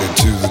to get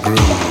into the groove.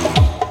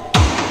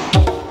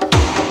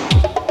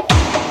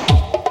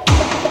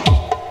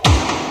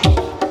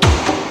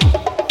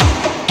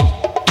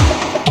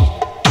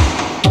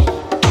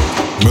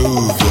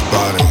 Move your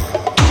body.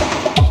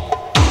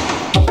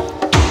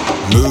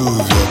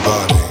 Move your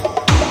body.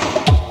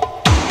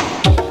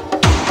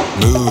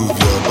 Move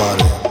your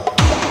body.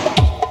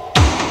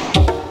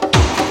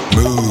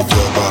 Move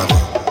your body.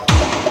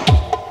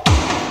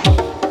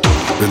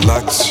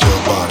 Relax your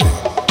body.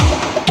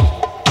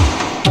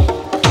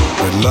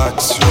 Relax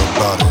your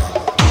body.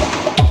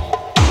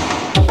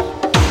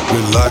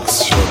 Relax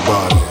your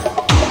body.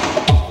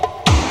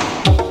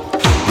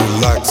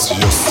 Relax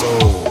your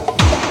soul.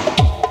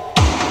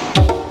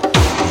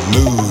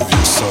 Move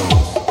your soul.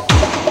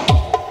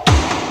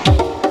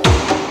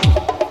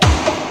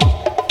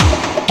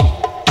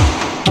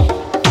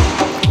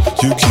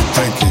 You keep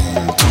thinking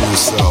to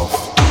yourself,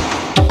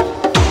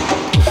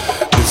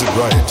 is it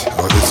right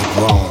or is it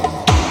wrong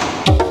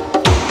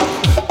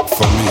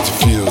for me to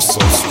feel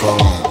so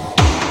strong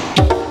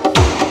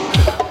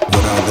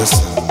when I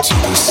listen to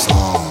this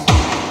song?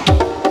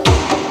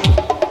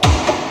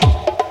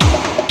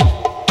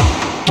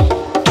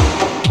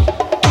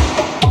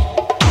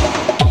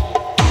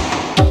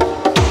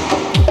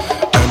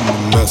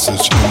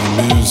 Message in the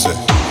music,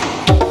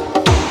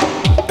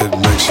 it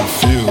makes you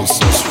feel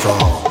so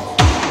strong.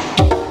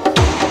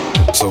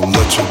 So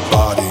let your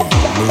body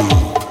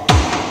move,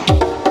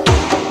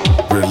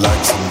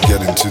 relax and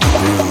get into the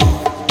groove.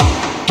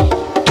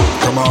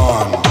 Come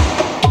on,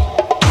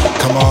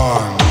 come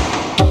on.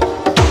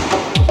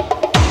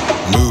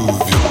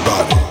 Move your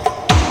body,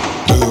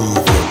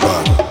 move your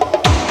body,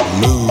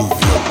 move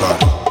your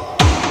body,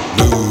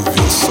 move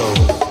your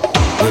soul.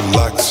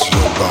 Relax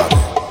your body.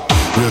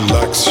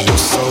 Relax your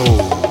soul.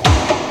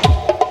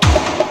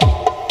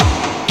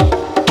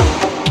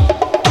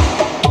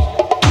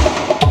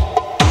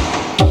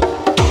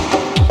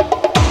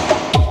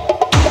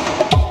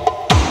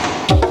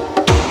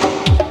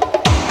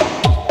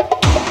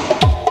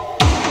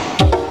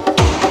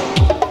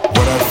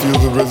 When I feel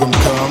the rhythm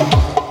come,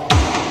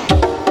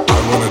 I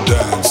want to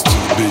dance to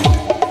the beat.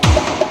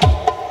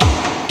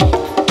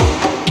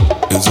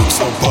 Is it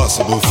so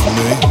possible for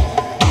me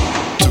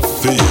to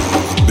feel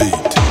the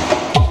beat?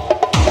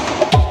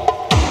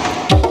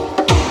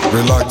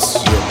 Relax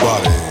your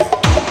body.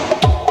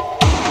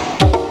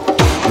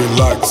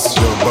 Relax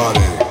your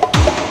body.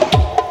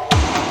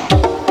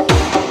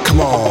 Come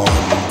on,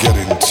 get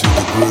into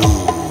the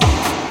groove.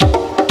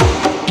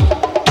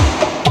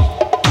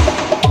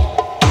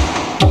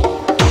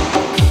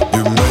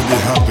 You may be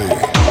happy,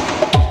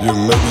 you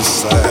may be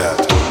sad.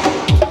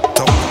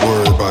 Don't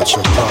worry about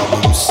your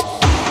problems.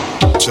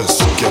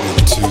 Just get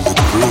into the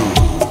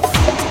groove.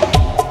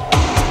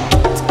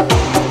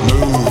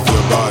 Move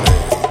your body.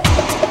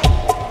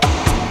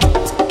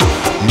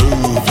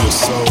 Move your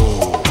soul.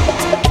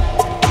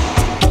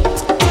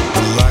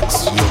 Relax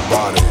your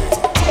body.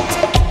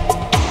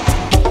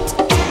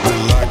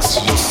 Relax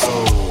your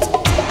soul.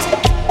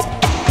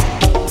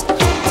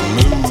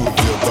 Move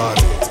your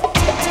body.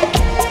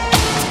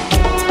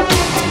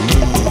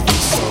 Move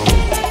your soul.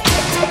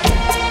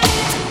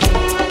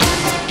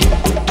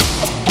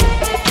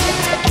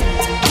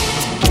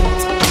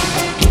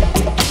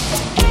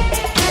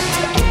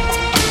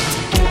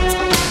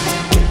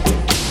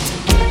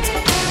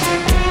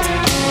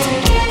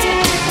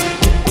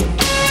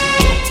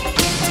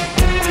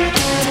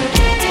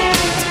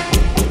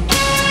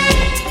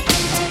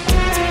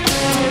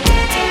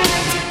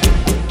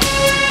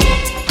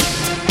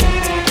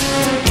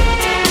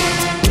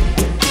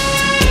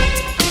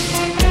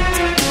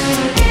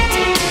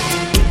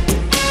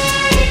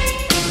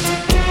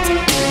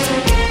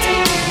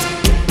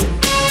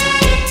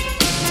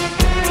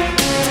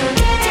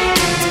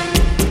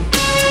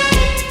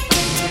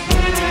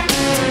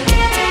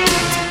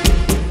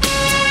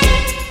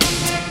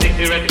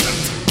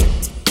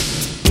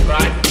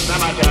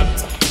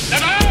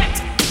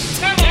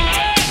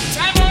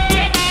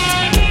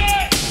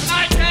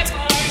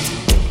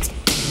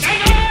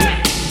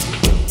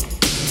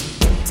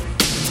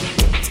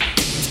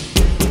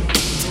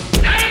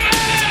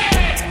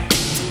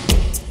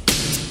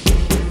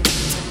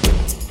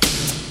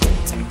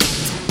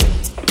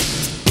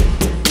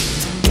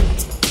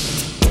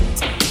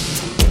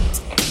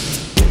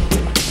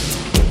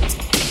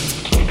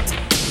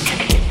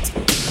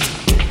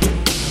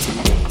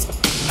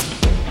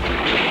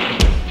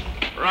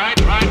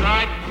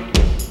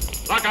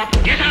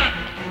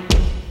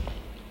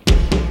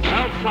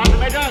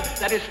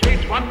 That is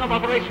stage one of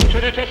Operation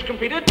Treasure Test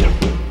completed.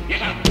 Yes,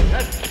 sir.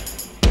 Yes.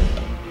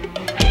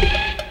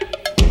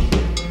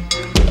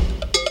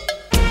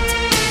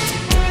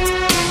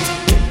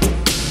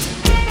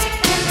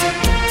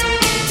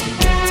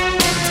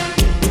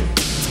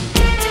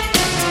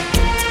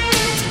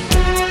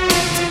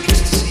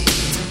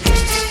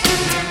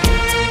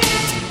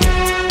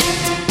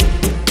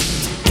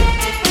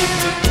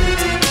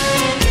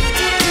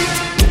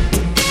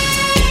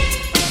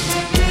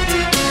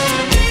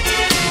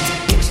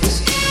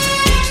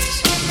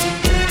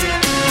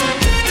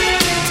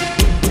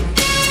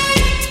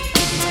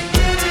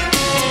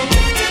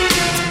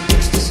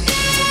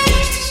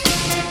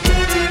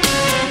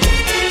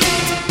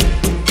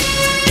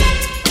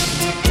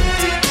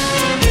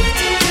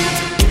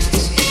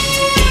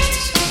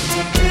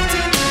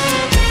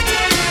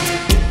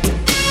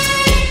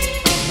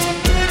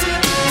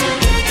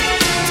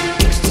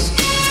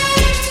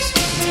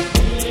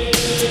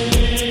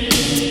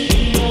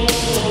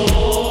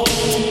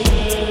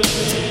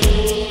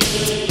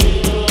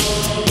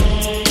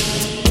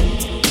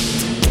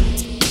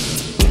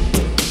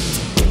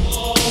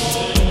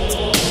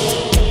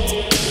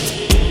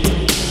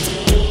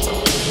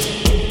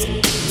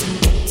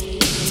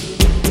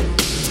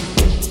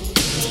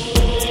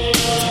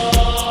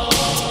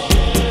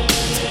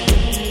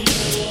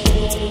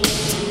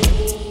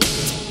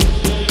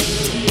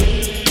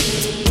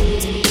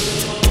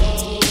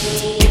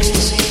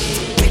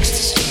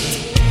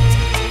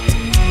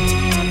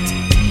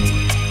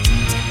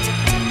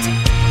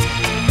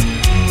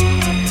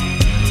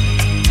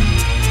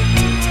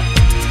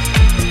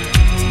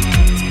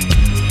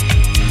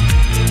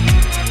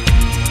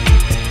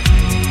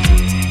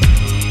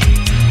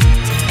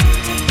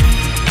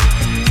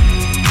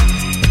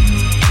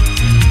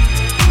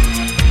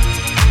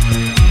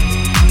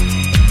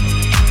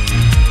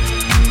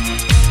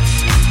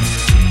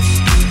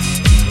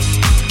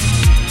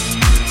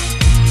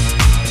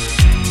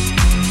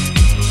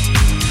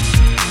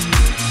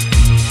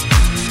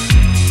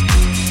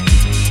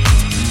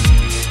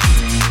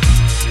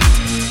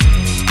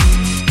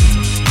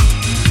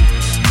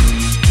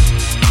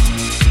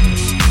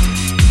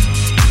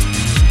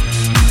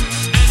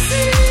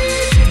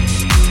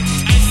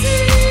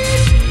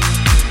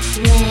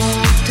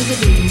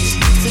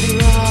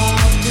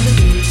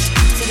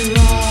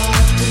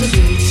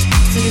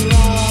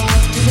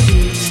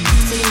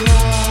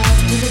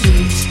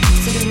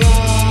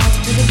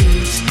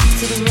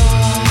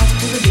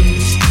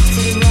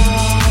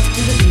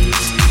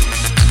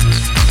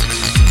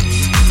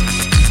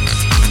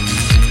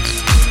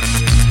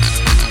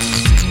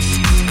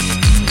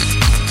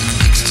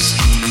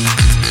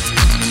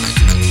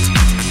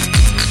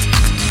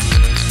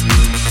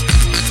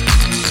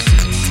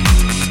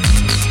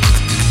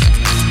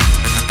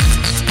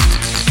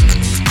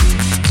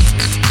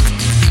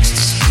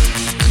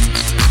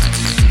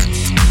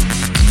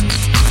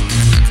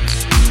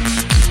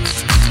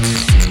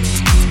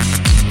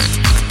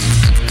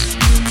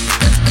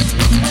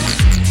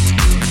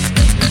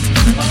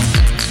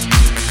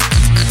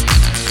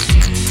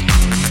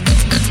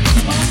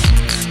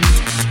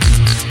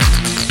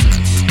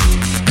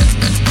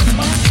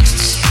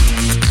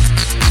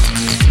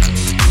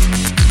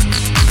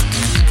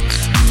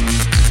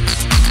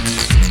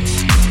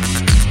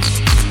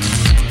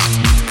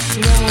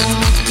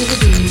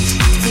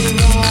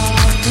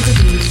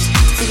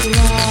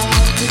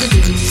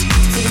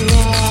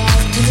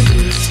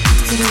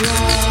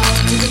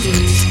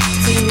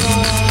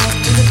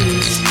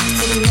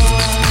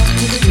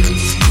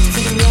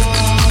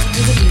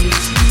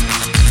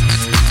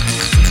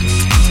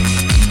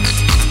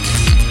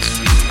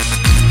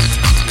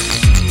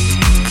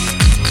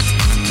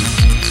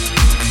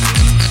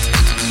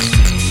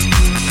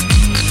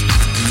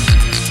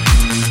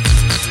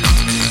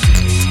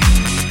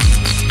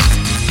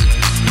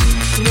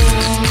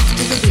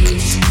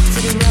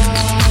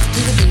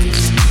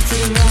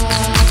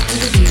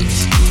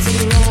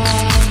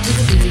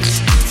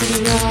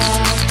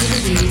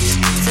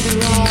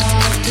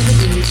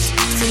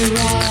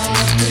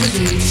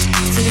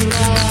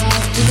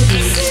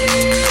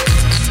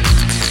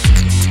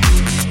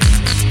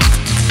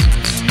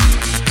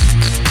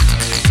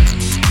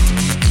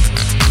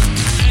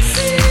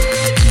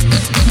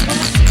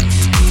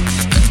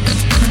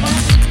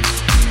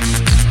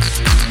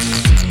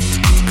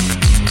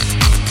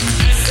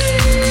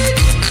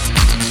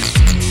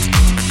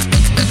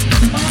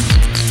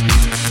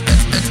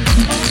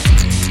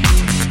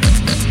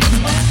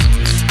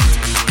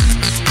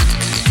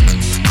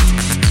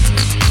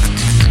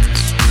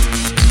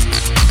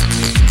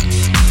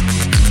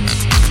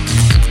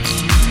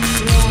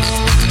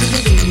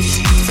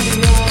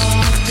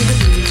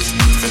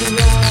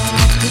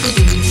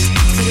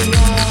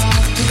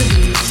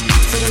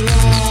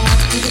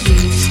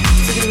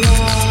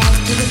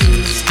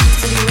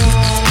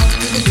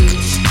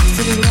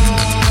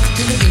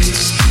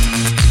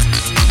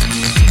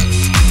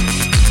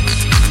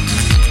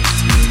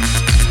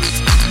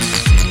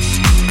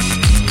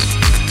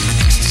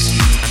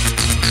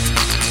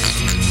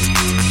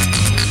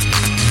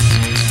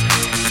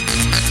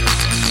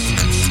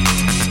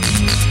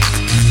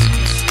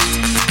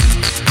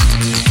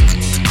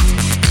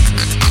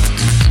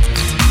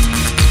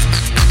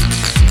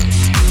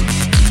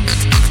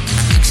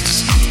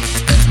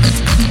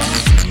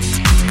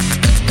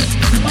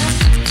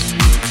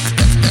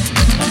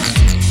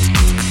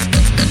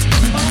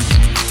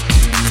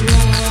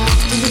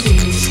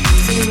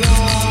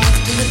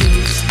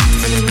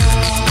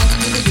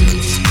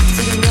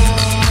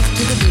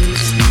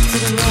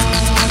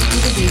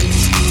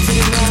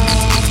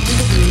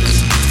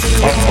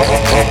 Ibiza.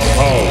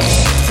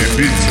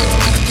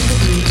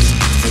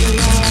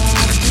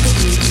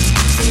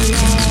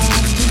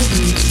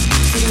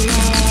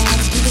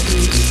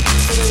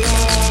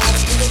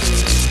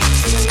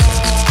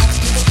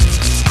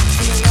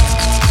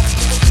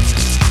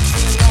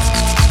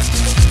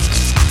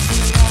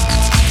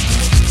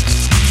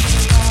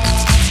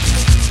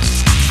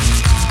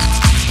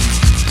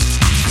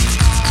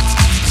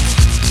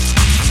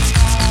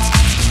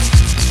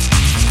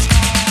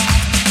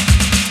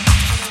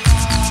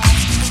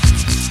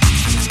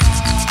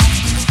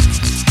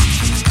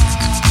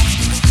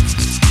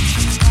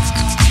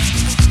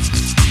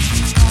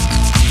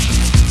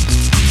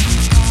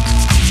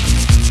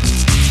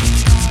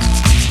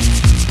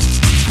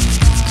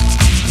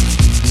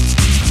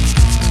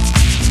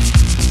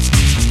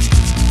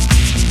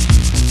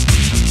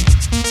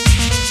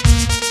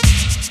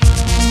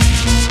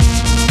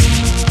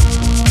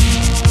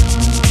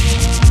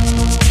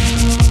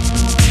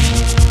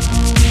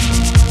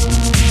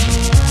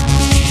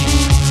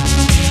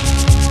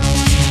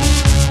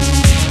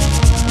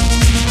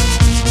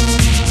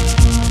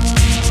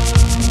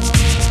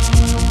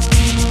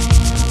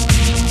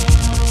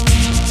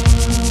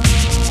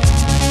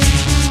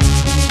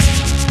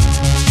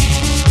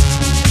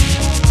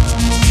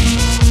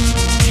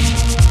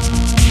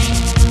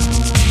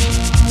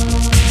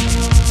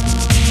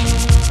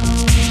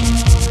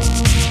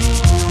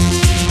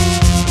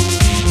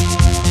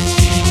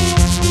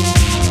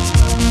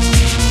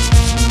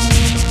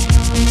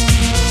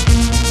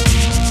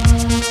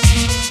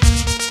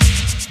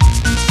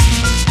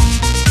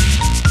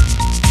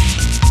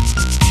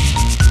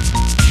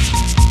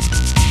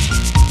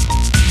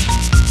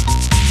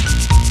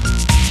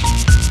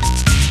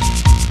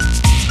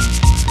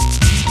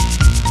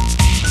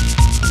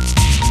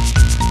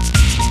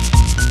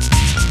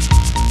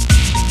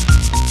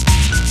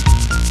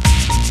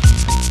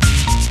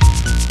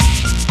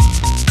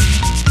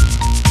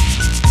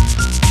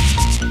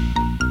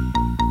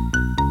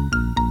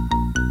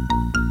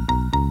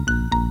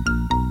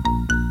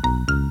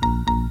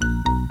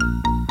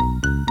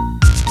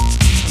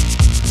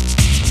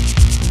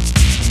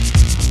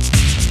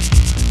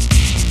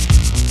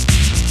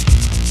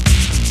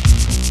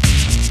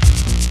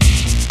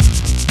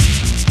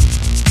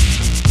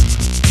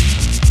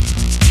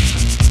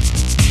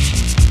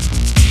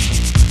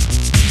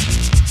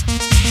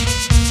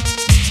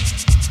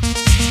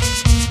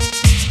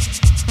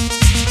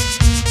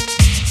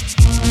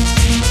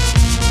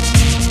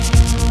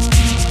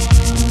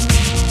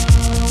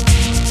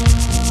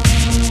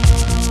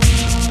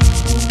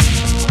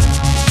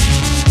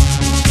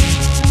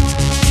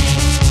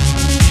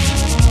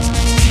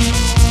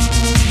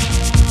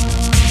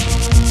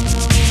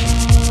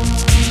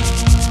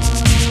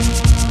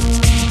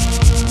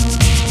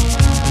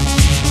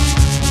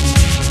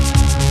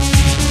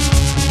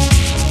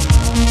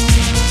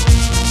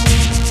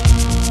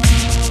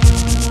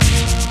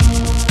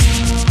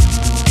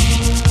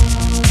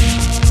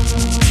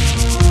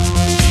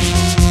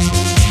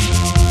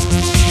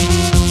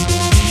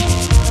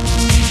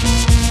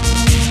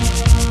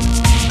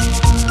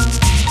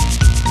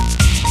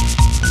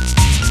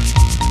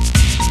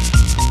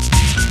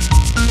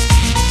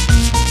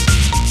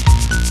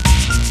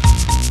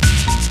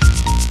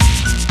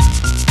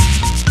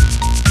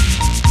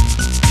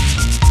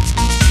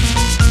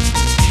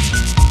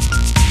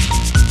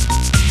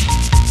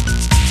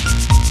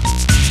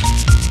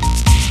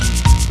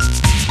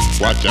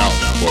 Watch out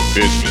for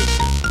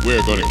business.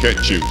 We're gonna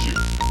catch you.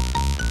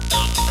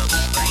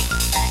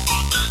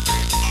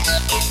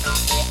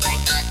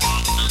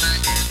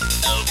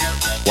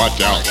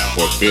 Watch out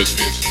for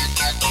business.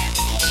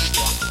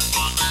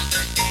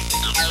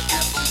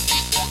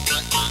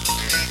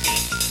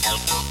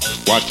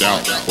 Watch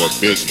out for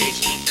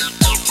business.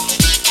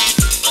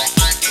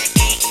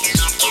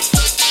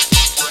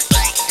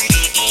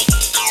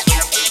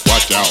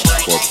 Watch out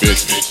for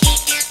business.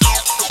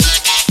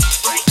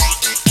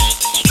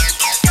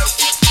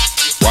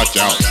 Watch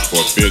out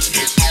for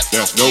business.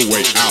 There's no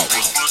way out.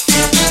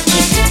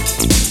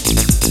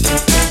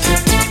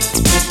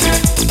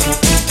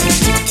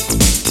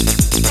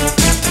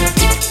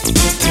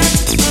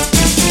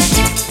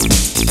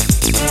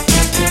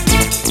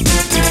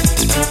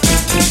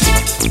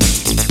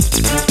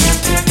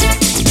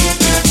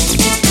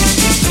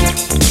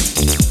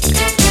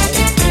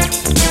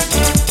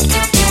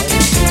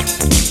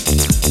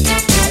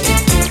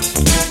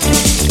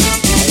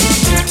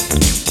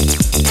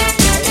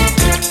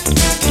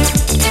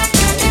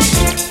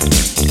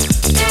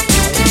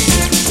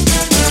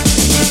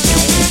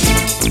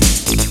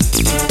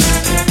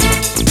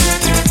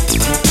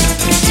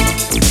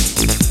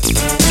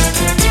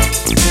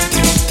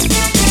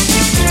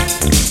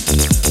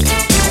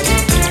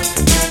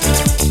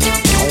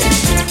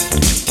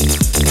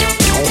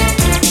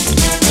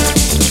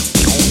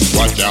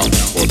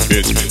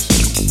 Business.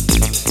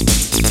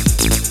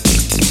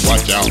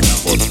 Watch out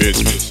for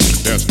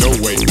business. There's no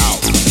way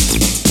out.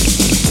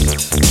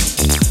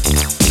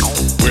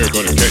 We're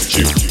gonna catch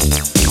you.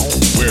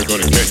 We're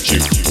gonna catch you.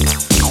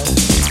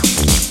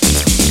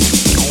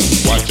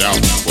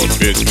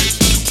 business.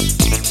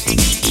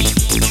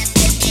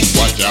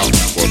 Watch out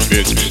for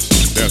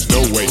business. There's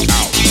no way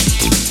out.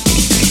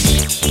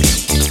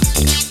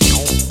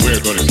 We're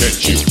gonna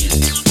catch you.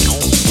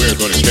 We're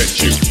gonna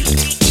catch you.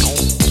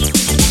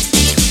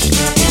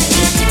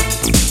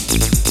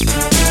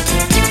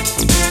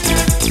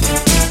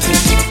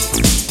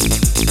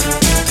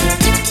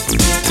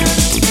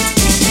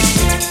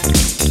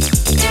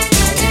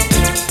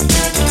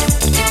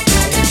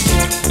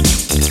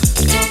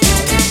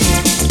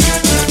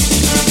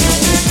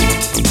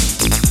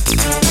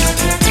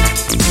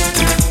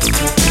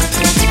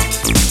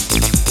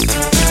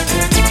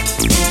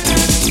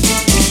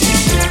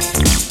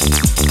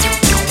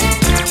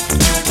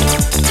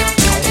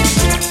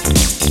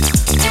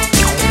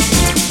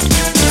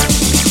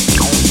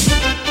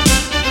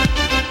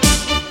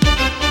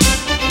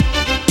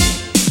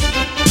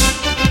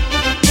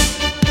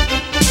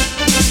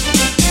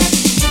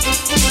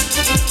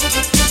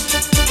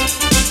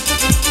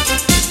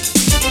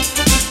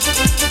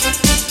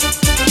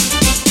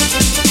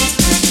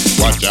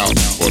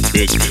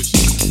 Business.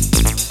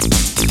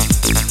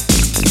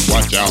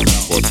 Watch out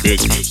for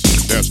business.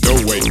 There's no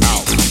way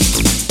out.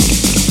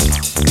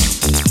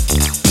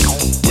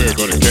 We're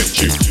gonna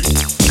catch you.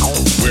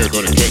 We're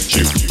gonna catch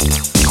you.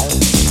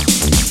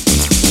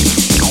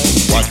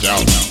 Watch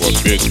out for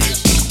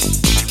business.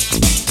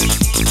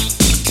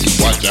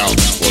 Watch out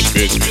for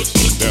business.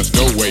 There's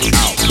no way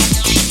out.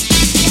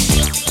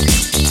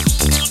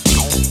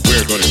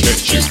 We're gonna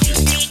catch you.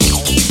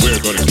 We're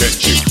gonna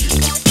catch you.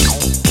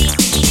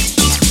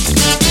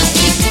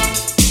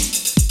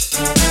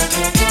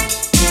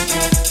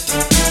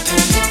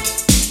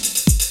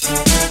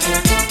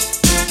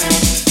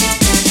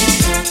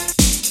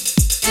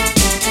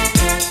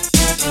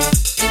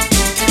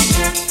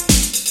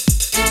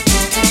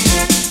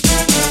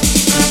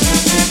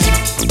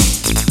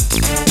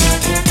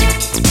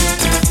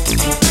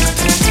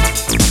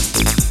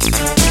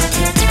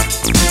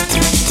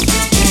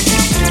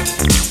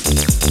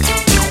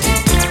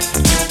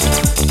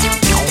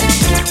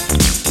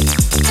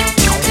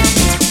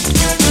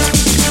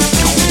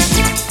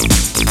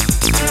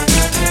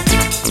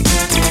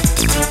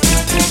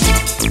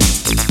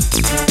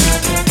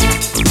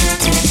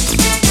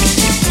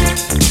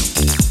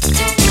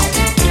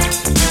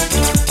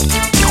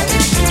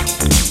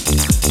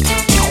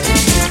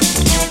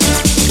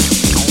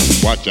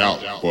 Watch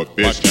out for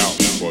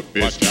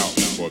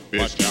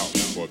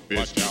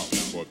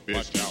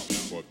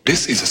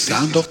This is a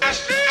sound of.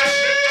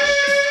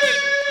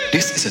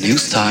 This is a new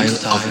style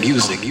of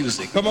music.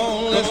 Come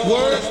on, let's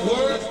work.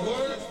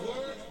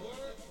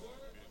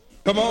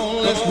 Come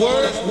on, let's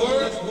work.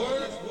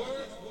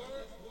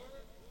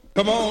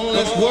 Come on,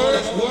 let's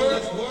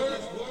work.